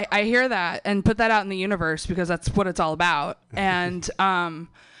 I hear that and put that out in the universe because that's what it's all about. And I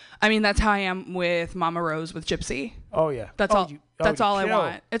mean that's how I am with Mama Rose with Gypsy. Oh yeah. That's all I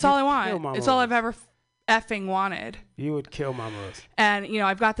want. It's all I want. It's all I've ever effing wanted. You would kill Mama Rose. And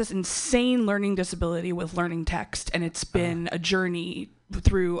I've got this insane learning disability with learning text, and it's been a journey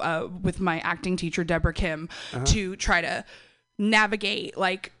through with my acting teacher Deborah Kim to try to navigate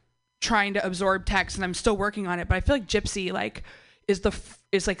like trying to absorb text, and I'm still working on it, but I feel like Gypsy is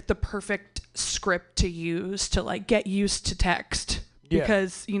like the perfect script to use to like get used to text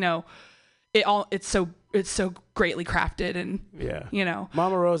because it's so greatly crafted and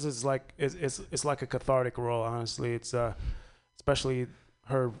Mama Rose is like it's like a cathartic role. Honestly, it's especially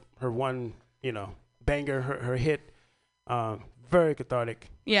her one banger, her hit, very cathartic.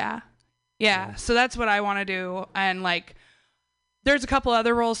 Yeah. So that's what I want to do, and like there's a couple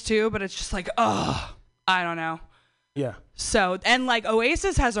other roles too, but it's just like I don't know. Yeah. So, and like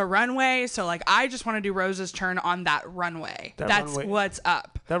Oasis has a runway, so like I just want to do Rose's Turn on that runway. That's what's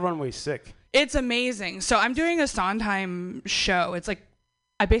up. That runway's sick. It's amazing. So I'm doing a Sondheim show. It's like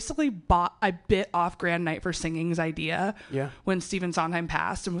I basically bit off Grand Night for Singing's idea when Stephen Sondheim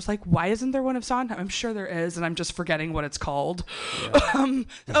passed and was like, why isn't there one of Sondheim? I'm sure there is, and I'm just forgetting what it's called. Yeah.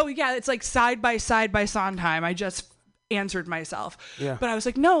 It's like Side by Side by Sondheim. I just answered myself. Yeah. But I was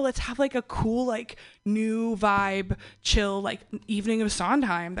like, no, let's have like a cool, like new vibe, chill, like evening of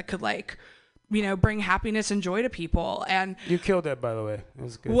Sondheim that could like, you know, bring happiness and joy to people. And you killed that, by the way. It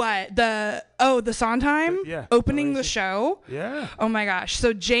was good. What? The Sondheim opening the show? Yeah. Oh my gosh.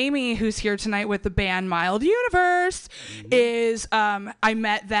 So Jamie, who's here tonight with the band Mild Universe, is I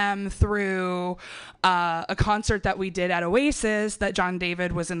met them through a concert that we did at Oasis that John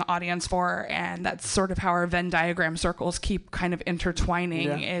David was in the audience for, and that's sort of how our Venn diagram circles keep kind of intertwining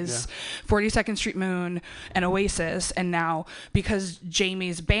 42nd Street Moon and Oasis. And now because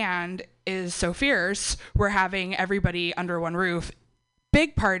Jamie's band is so fierce, we're having everybody under one roof.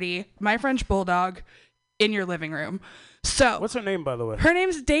 Big party, my French bulldog, in your living room. So what's her name, by the way? Her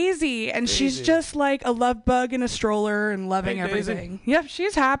name's Daisy, and she's just like a love bug in a stroller and loving everything. Yep,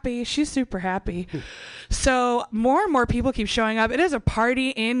 she's happy. She's super happy. So more and more people keep showing up. It is a party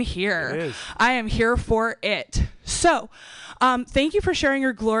in here. It is. I am here for it. So thank you for sharing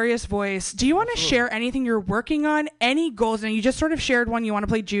your glorious voice. Do you want to share anything you're working on? Any goals? And you just sort of shared one. You want to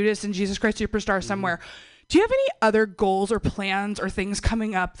play Judas and Jesus Christ Superstar somewhere. Do you have any other goals or plans or things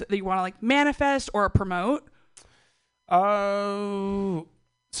coming up that you want to like manifest or promote? So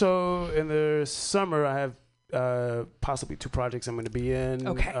in the summer, I have possibly 2 projects I'm going to be in.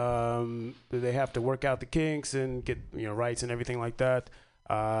 Okay. They have to work out the kinks and get rights and everything like that.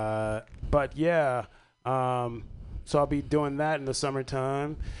 But yeah, so I'll be doing that in the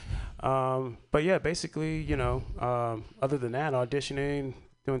summertime. But yeah, basically, other than that, auditioning,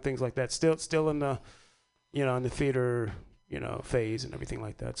 doing things like that. Still in the in the theater phase and everything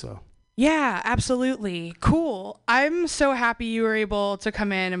like that. So. Yeah, absolutely. Cool. I'm so happy you were able to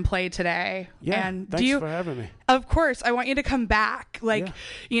come in and play today. Yeah, and thanks for having me. Of course. I want you to come back. Like,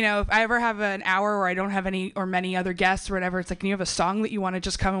 if I ever have an hour where I don't have any or many other guests or whatever, it's like, can you have a song that you want to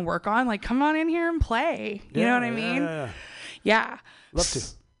just come and work on? Like, come on in here and play. You know what I mean? Yeah. Love to.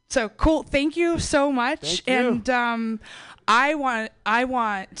 So cool. Thank you so much. Thank you. And I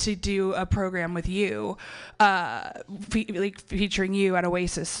want to do a program with you, featuring you at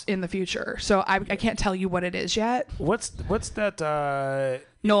Oasis in the future. So I can't tell you what it is yet. What's that?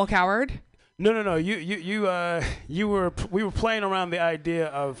 Noel Coward? No. We were playing around the idea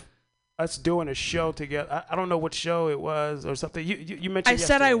of us doing a show together. I don't know what show it was or something. You mentioned. I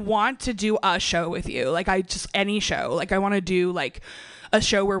said I want to do a show with you. Like any show. Like I want to do like a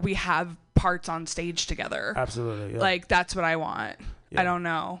show where we have parts on stage together. Absolutely. Yeah. Like that's what I want. Yeah. I don't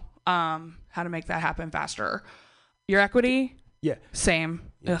know how to make that happen faster. Your Equity? Yeah. Same.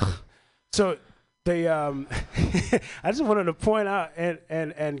 Yeah. Ugh. So they I just wanted to point out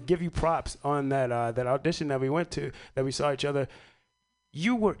and give you props on that audition that we went to, that we saw each other.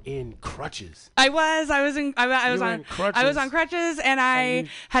 You were in crutches. I was on crutches, and I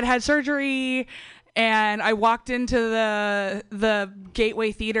had surgery. And I walked into the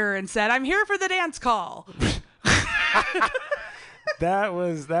Gateway Theater and said, "I'm here for the dance call."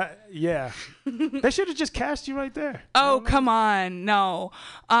 Yeah. They should have just cast you right there. Oh, come on. No.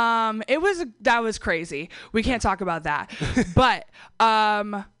 That was crazy. We can't talk about that. But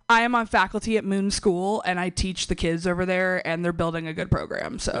I am on faculty at Moon School, and I teach the kids over there, and they're building a good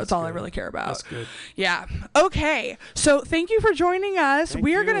program. So that's all I really care about. That's good. Yeah. Okay. So thank you for joining us.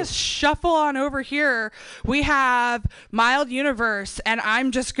 We are going to shuffle on over here. We have Mild Universe, and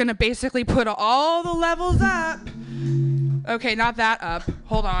I'm just going to basically put all the levels up. Okay, not that up.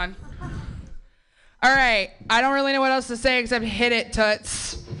 Hold on. All right. I don't really know what else to say except hit it,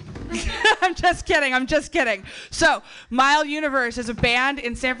 toots. I'm just kidding. So, Mild Universe is a band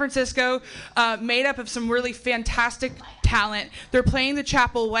in San Francisco made up of some really fantastic talent. They're playing the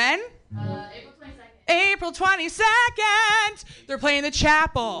Chapel when? April 22nd. They're playing the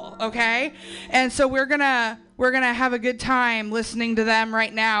Chapel, okay? And so we're gonna have a good time listening to them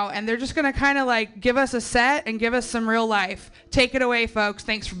right now, and they're just gonna kind of like give us a set and give us some real life. Take it away, folks.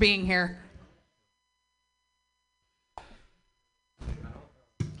 Thanks for being here.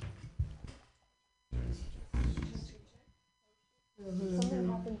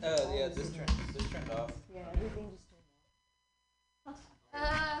 Yeah, this turned off. Yeah, everything just turned off.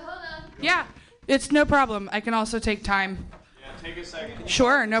 Hold on. Yeah, it's no problem. I can also take time. Yeah, take a second.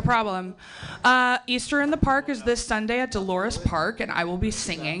 Sure, no problem. Easter in the Park is this Sunday at Dolores Park, and I will be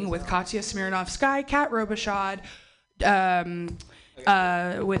singing with Katya Smirnovskaya, Kat Robichaud,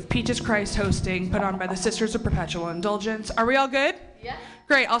 with Peaches Christ hosting, put on by the Sisters of Perpetual Indulgence. Are we all good? Yeah.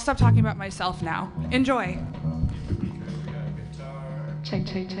 Great, I'll stop talking about myself now. Enjoy. Check,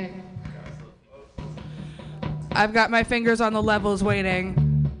 check, check. I've got my fingers on the levels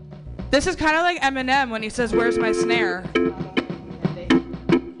waiting. This is kind of like Eminem when he says, "Where's my snare?"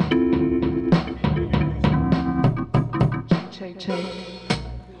 Check, check, check.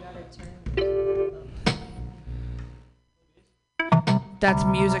 That's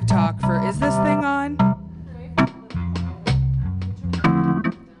music talk for, is this thing on?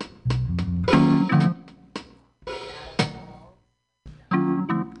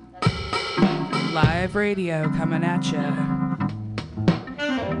 Live radio coming at ya.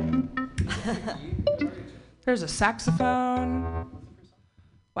 There's a saxophone.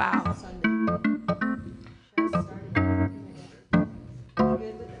 Wow.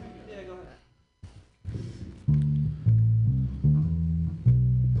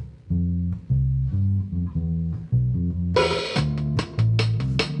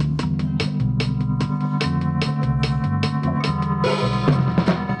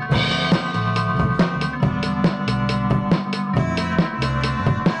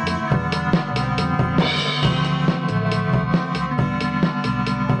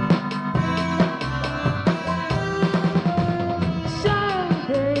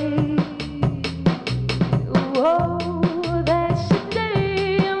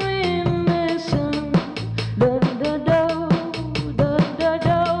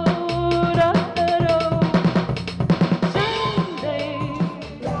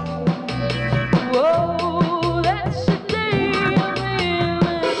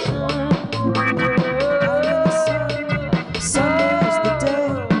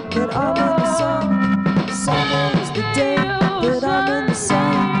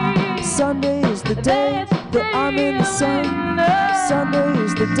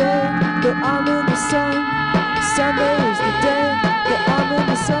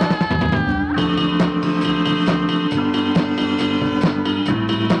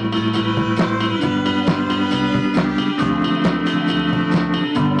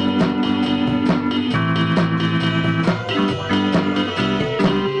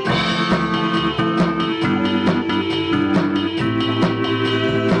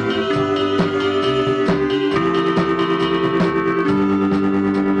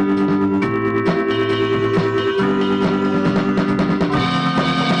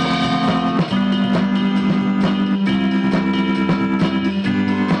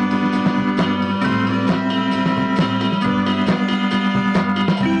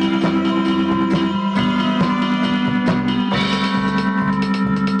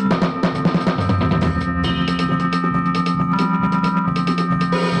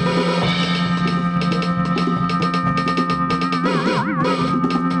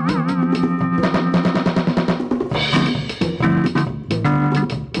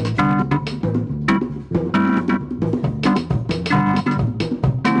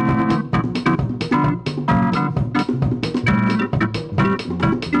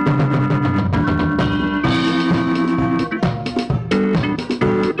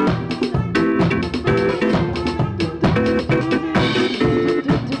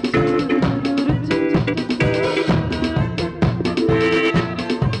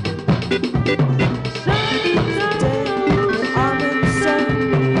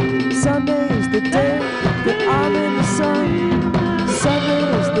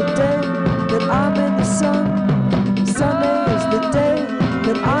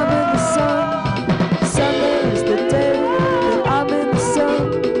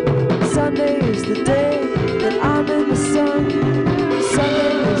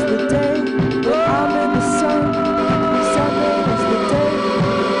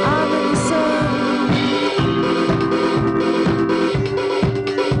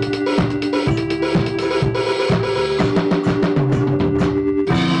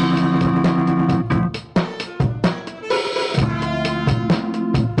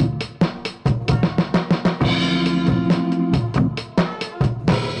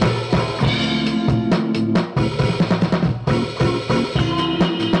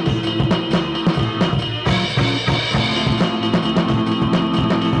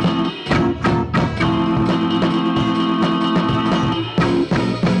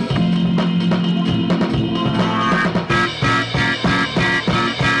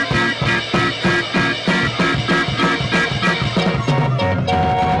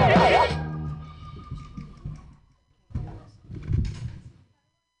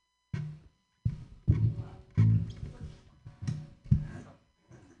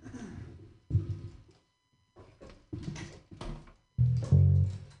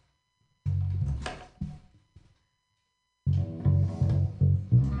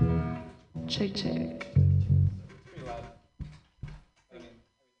 Check, check.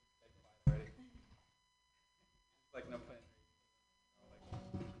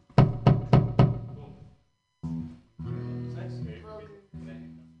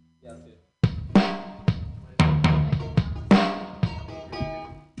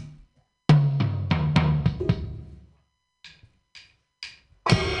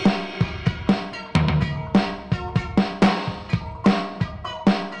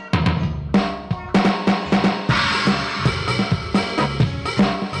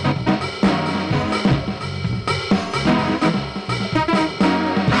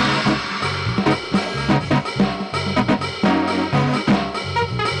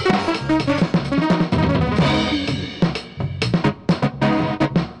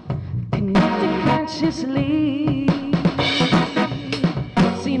 can't you sleep?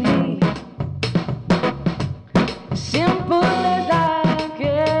 See me, simple as I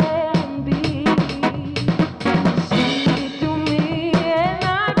can be. See through me and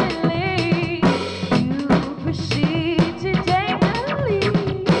I believe you proceed to take the lead.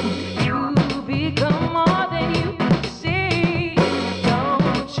 You become more than you can see.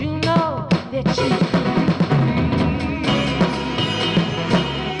 Don't you know that you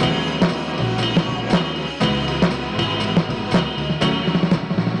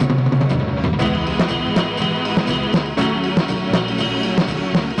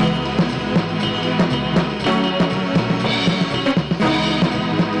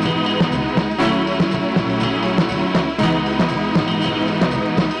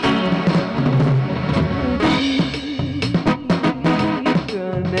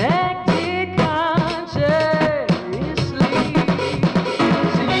connected consciously.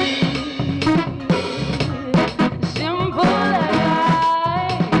 Simple as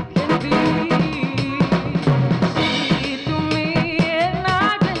I can be. See through me and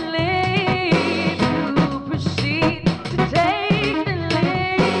I believe you proceed to take the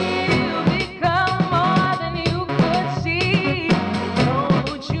lead. You become more than you could see.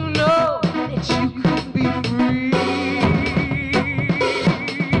 Don't you know that you could be free?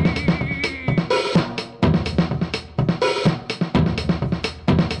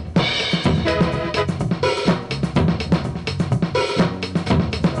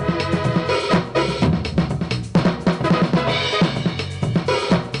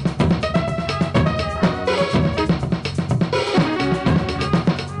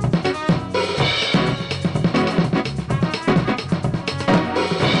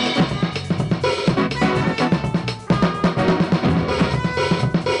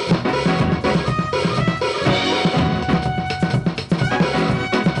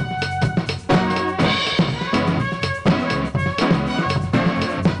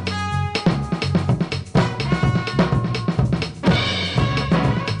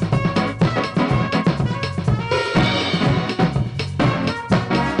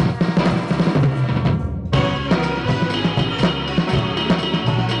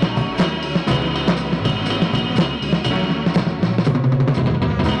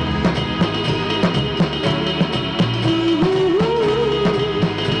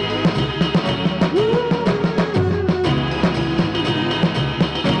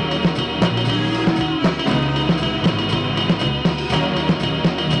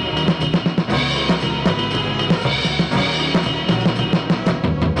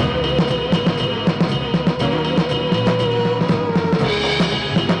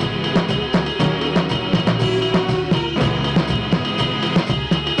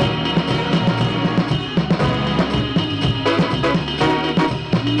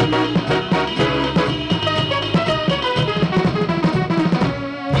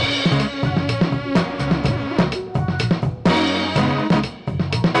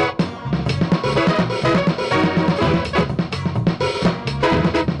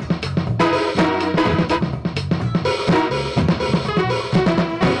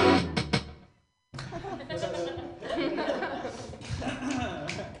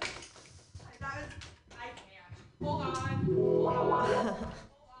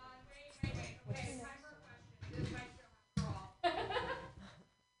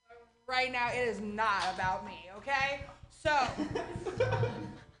 Right now, it is not about me, okay? So,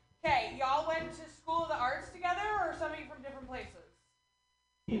 okay, y'all went to School of the Arts together, or some of you from different places?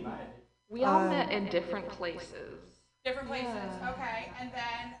 We all met in different places. Different places, okay. And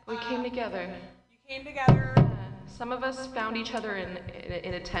then We came together. you came together. Some of us found each other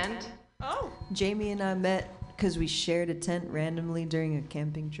in a tent. Oh. Jamie and I met because we shared a tent randomly during a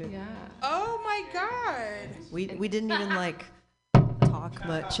camping trip. Yeah. Oh my God. We didn't even like talk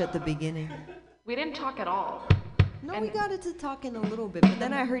much at the beginning. We didn't talk at all. No, we got into talking a little bit, but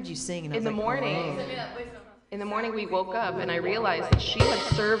then I heard you sing and I was In the like, morning, oh. in the morning we woke up and I realized that she had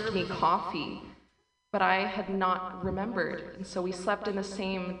served me coffee, but I had not remembered. And so we slept in the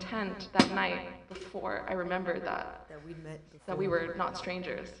same tent that night before I remembered that we'd met before. that we were not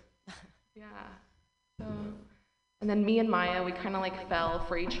strangers. Yeah. So, and then me and Maya, we kind of like fell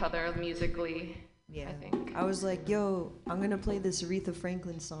for each other musically. Yeah. I think. I was like, yo, I'm gonna play this Aretha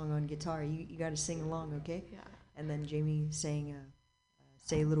Franklin song on guitar. You gotta sing along, okay? Yeah. And then Jamie sang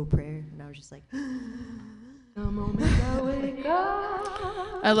Say a Little Prayer, and I was just like, the moment I wake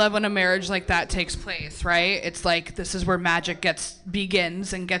up. I love when a marriage like that takes place, right? It's like this is where magic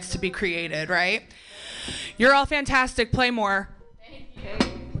begins and gets to be created, right? You're all fantastic. Play more. Thank you.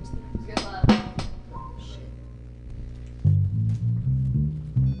 Good luck.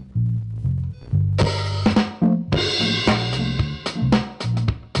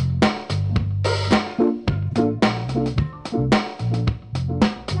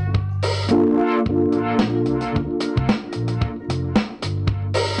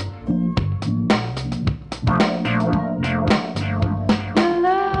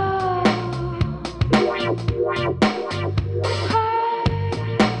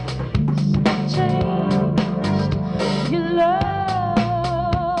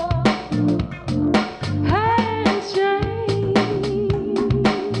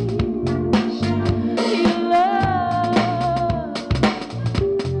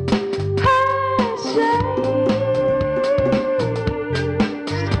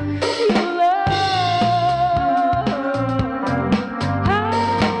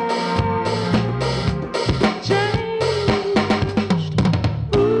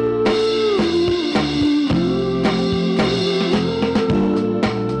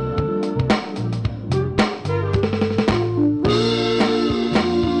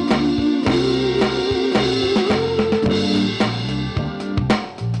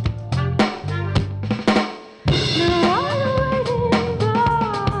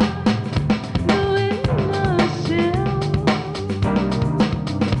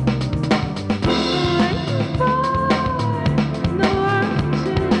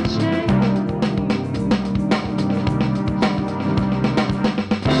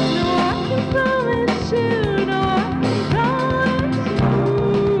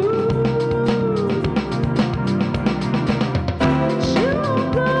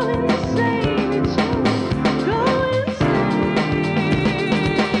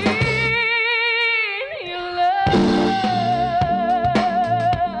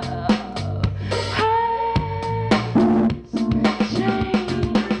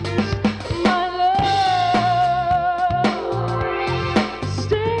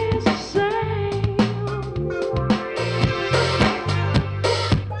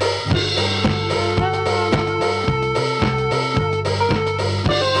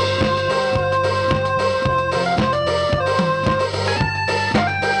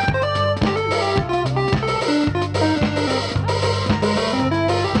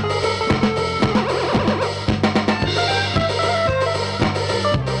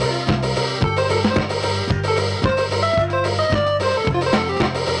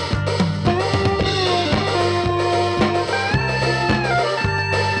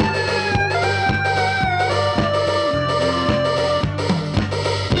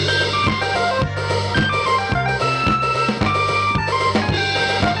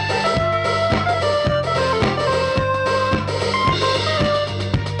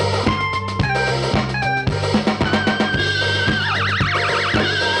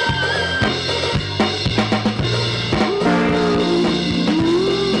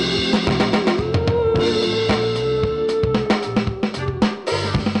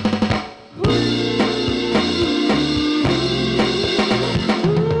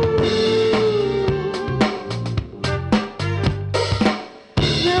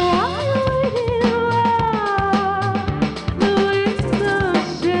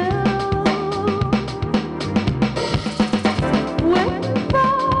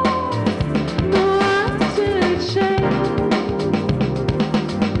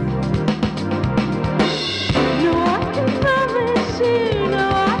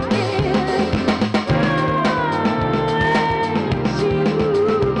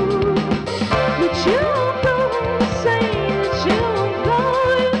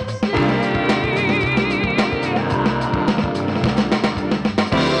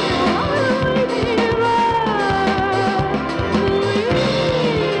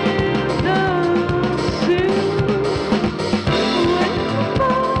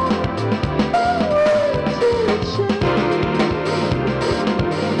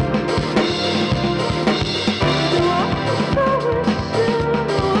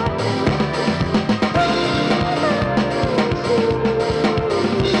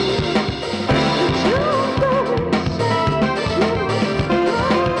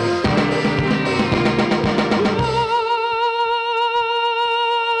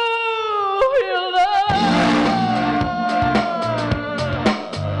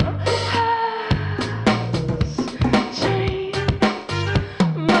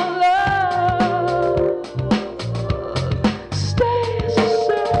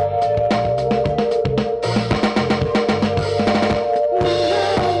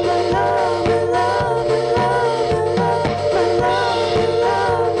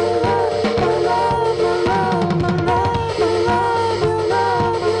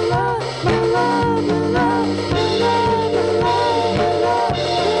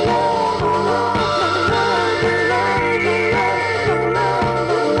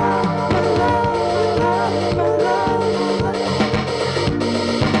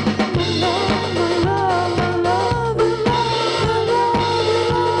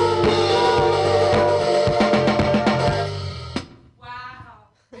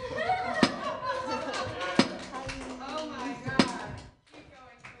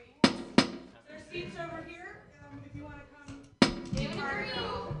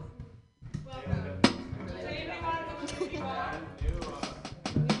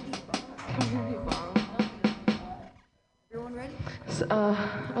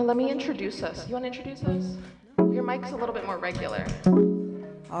 Oh, let me introduce us. You want to introduce us? Your mic's a little bit more regular.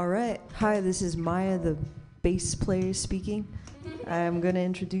 All right. Hi, this is Maya, the bass player speaking. I'm going to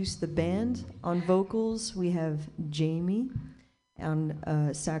introduce the band. On vocals, we have Jamie.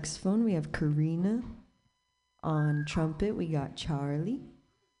 On saxophone, we have Karina. On trumpet, we got Charlie.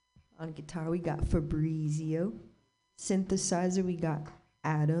 On guitar, we got Fabrizio. Synthesizer, we got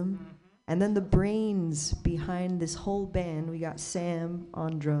Adam. And then the brains behind this whole band, we got Sam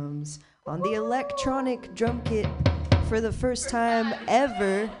on drums. On the electronic drum kit, for the first time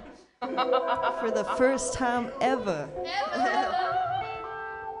ever. For the first time ever.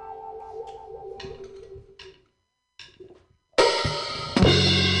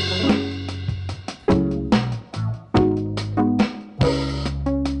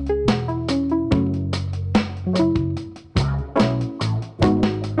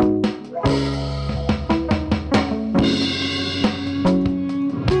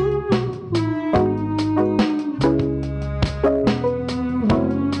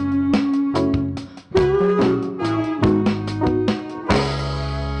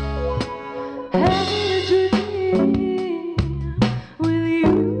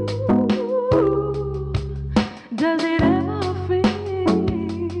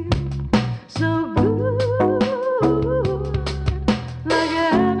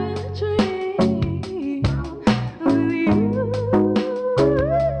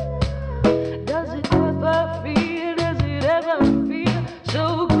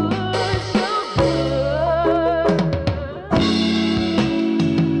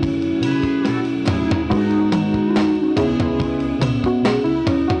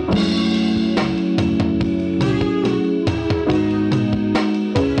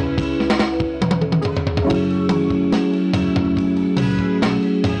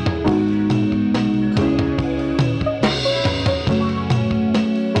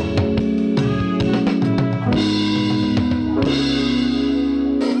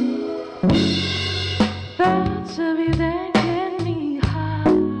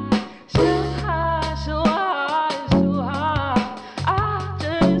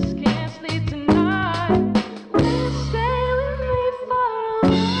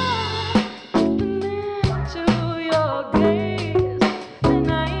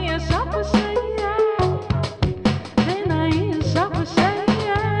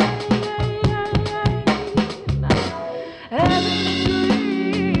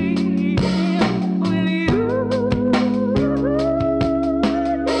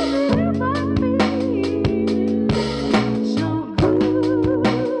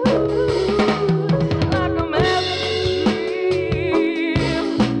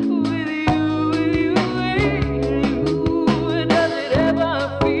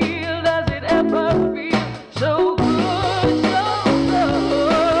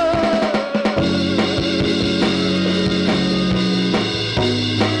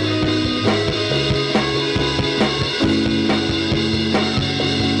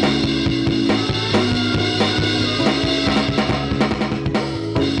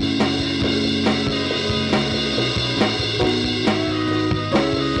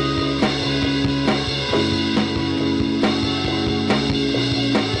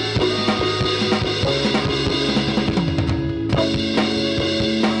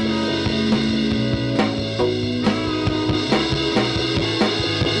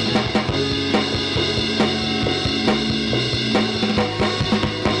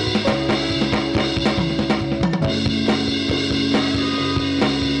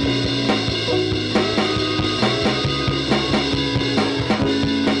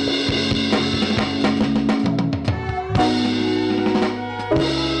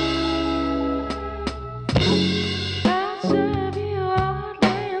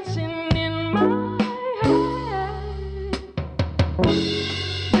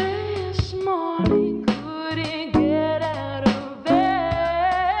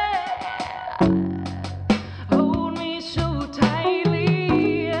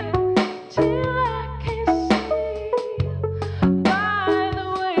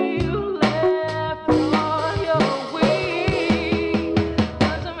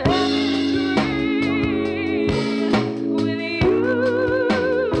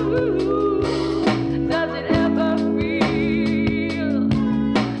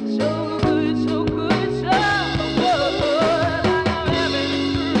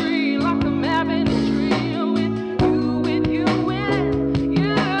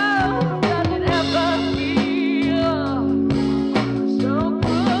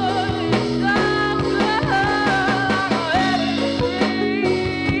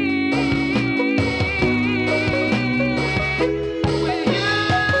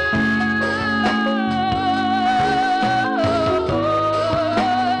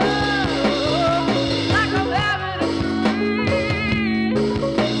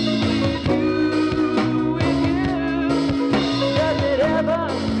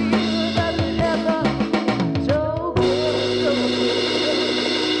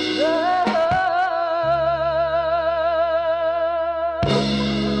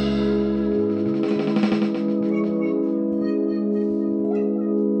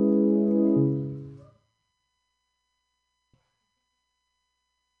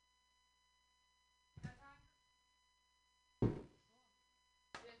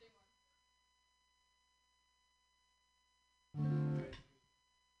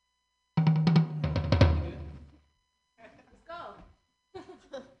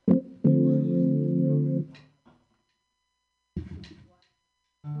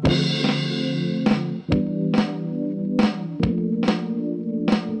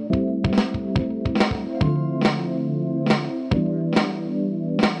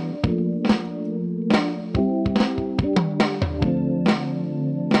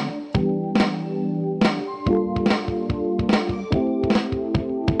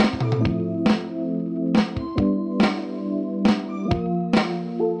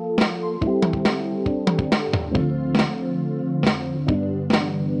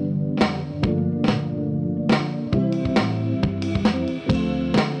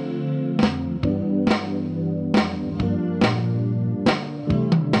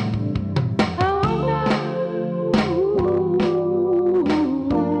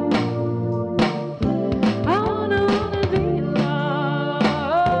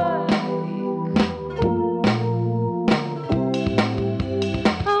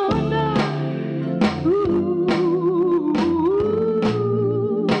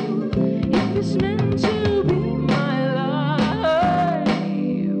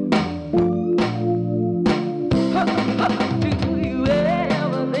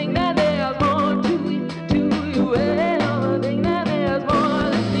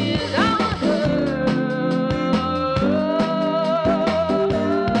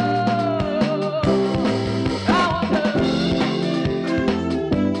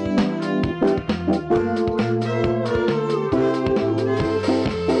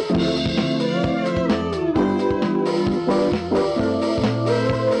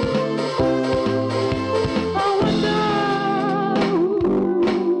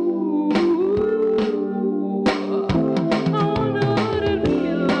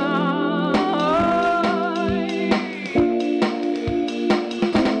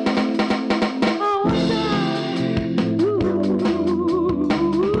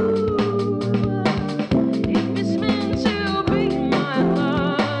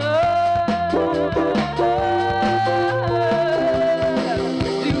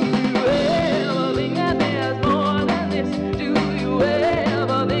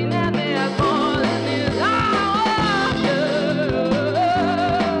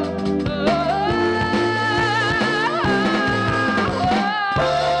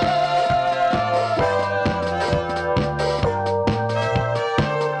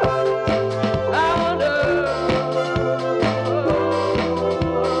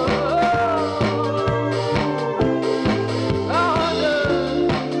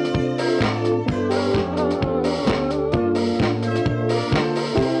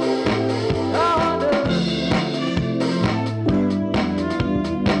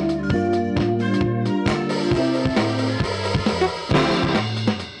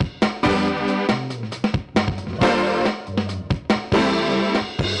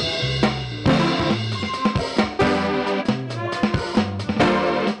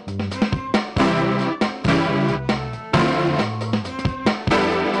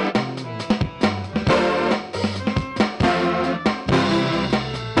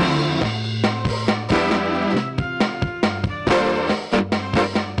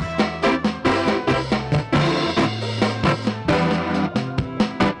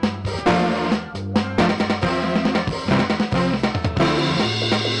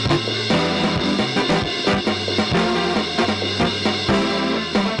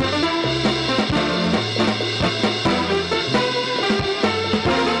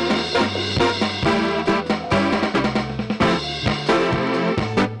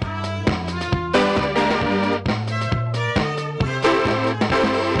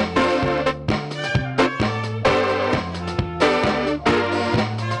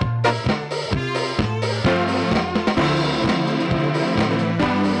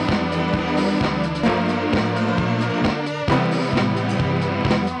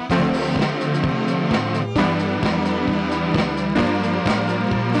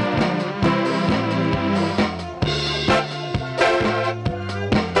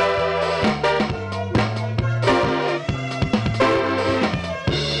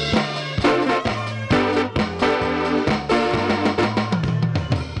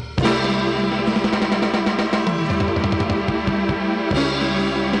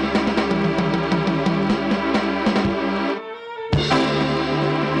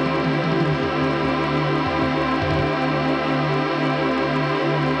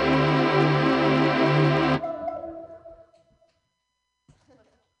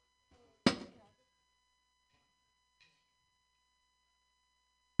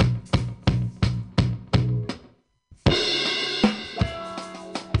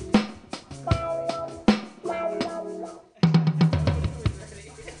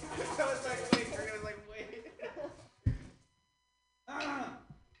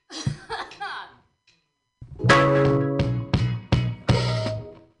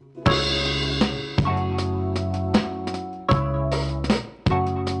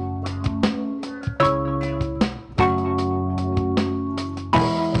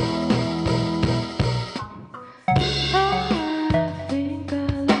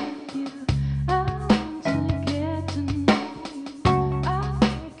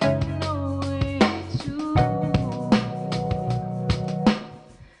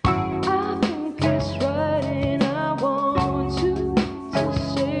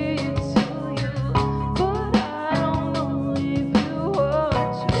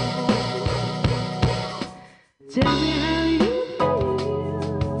 Tell me how you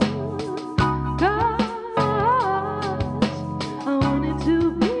feel, 'cause I wanted to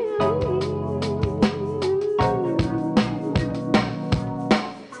believe.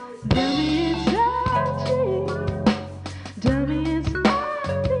 Tell me it's a dream. Tell me it's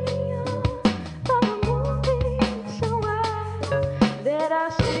audio from a movie somewhere that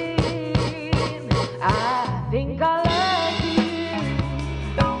I've seen. I think I like it.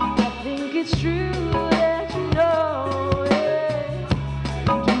 I think it's true that you know it.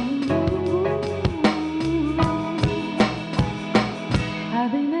 I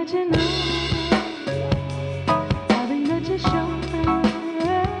think that you know. I think that you show me.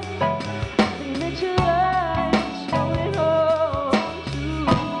 I think that you like showing on too.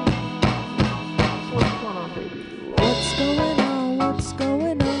 So what's going on, baby? What's going on? What's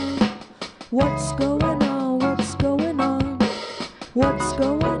going on? What's going on? What's going on? What's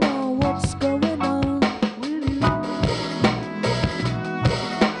going on? What's going on? What's going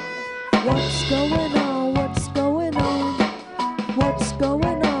on? What's going on? What's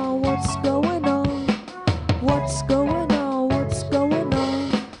going on? What's going on? What's going on? What's going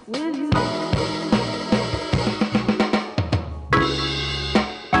on with you?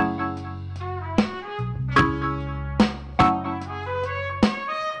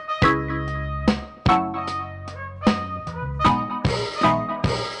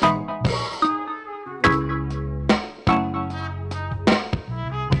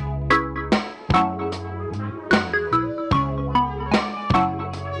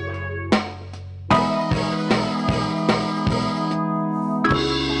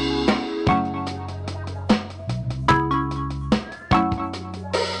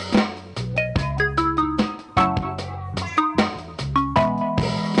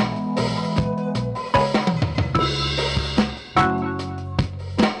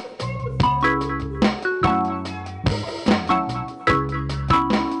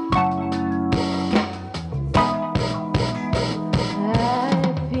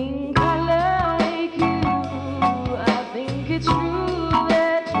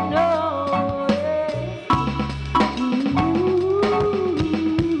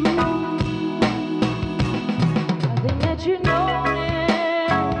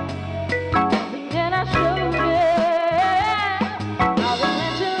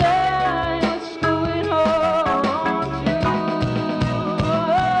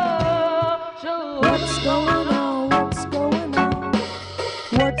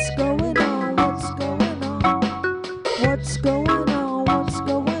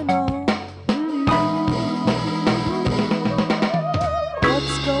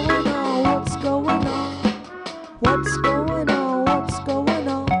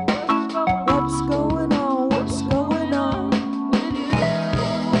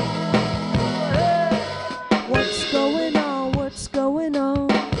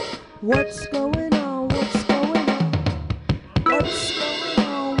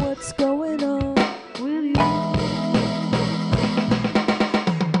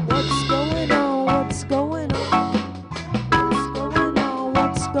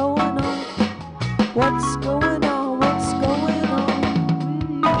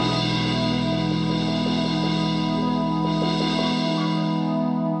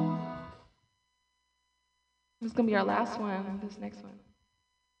 This is going to be our last one, this next one.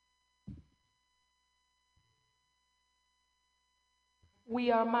 We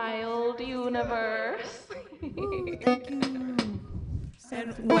are my old universe. Thank you.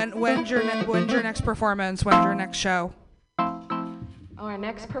 And when's your next performance? When's your next show? Our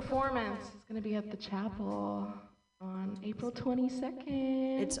next performance is going to be at the chapel on April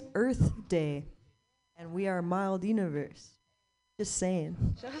 22nd. It's Earth Day, and we are Mild Universe. Just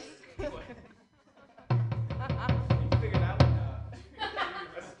saying.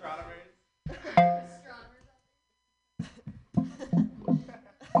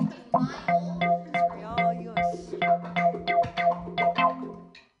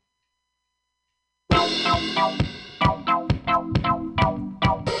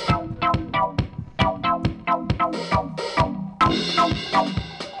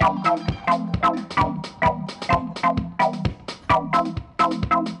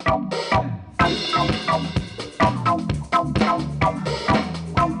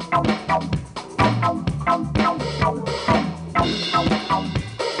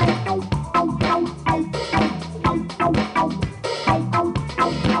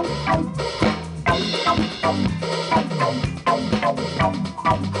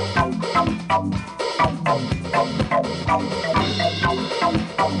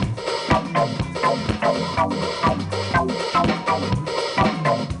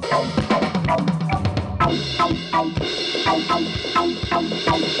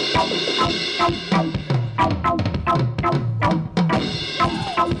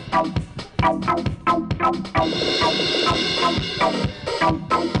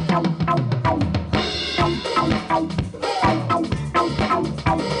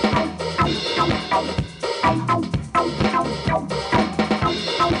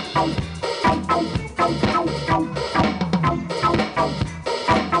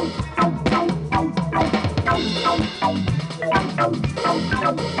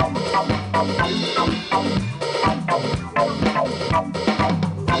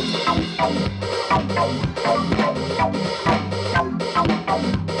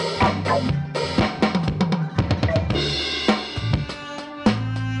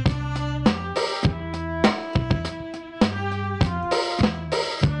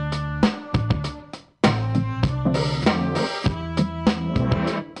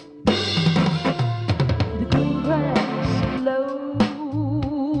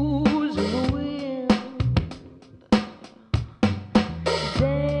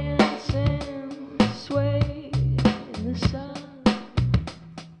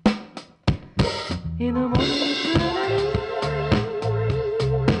 in the morning.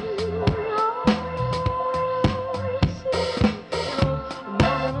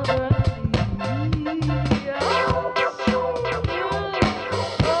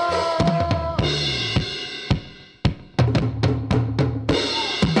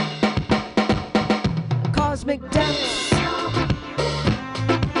 Cosmic dance.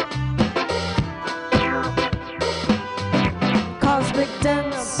 Cosmic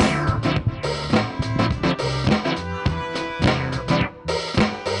dance.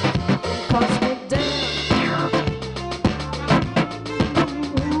 Cosmic dance.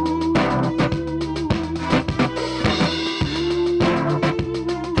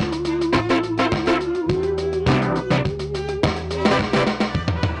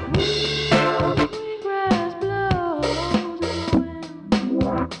 Grass blows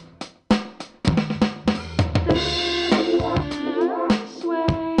in the wind. Sway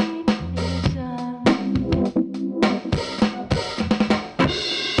in the sun.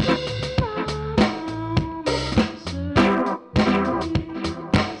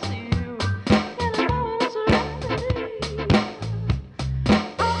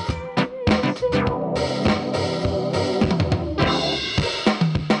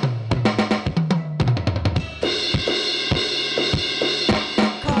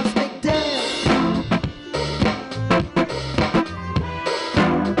 Cosmic dance.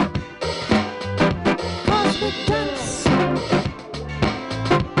 Cosmic dance.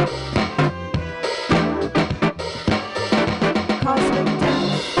 Cosmic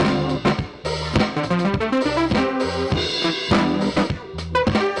dance.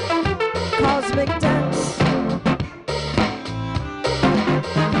 Cosmic dance.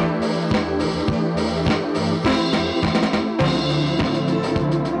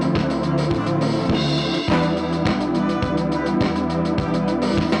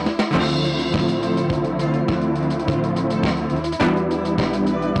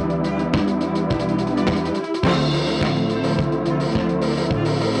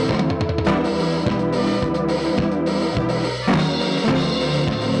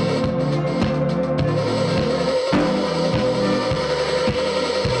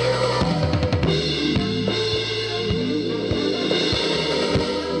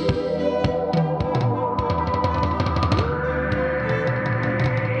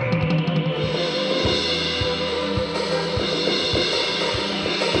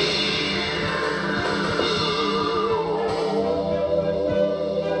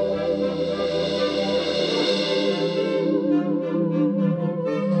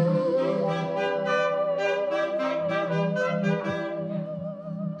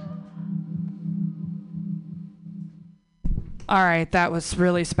 All right, that was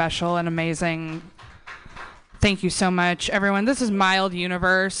really special and amazing. Thank you so much, everyone. This is Mild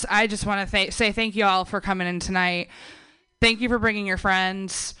Universe. I just want to say thank you all for coming in tonight. Thank you for bringing your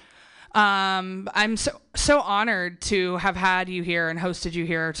friends. I'm so honored to have had you here and hosted you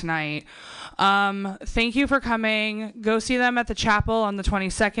here tonight. Thank you for coming. Go see them at the chapel on the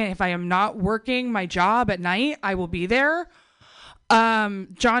 22nd. If I am not working my job at night, I will be there.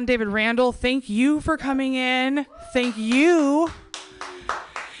 John David Randall, thank you for coming in. Thank you.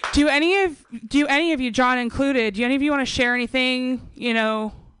 Do any of you, John included, do any of you want to share anything,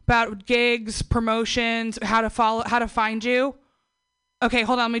 about gigs, promotions, how to find you? Okay,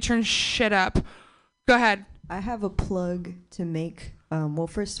 hold on, let me turn shit up. Go ahead. I have a plug to make. Well,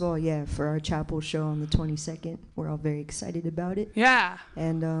 first of all, yeah, for our chapel show on the 22nd, we're all very excited about it. Yeah.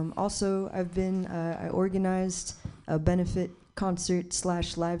 And also, I organized a benefit concert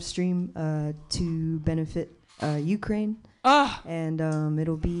 / live stream to benefit Ukraine. And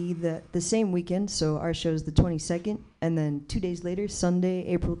it'll be the same weekend, so our show's the 22nd, and then 2 days later, Sunday,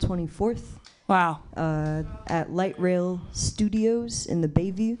 April 24th. Wow. At Light Rail Studios in the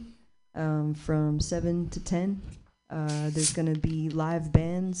Bayview from 7 to 10. There's going to be live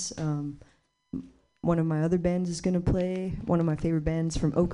bands. One of my other bands is going to play, one of my favorite bands from Oak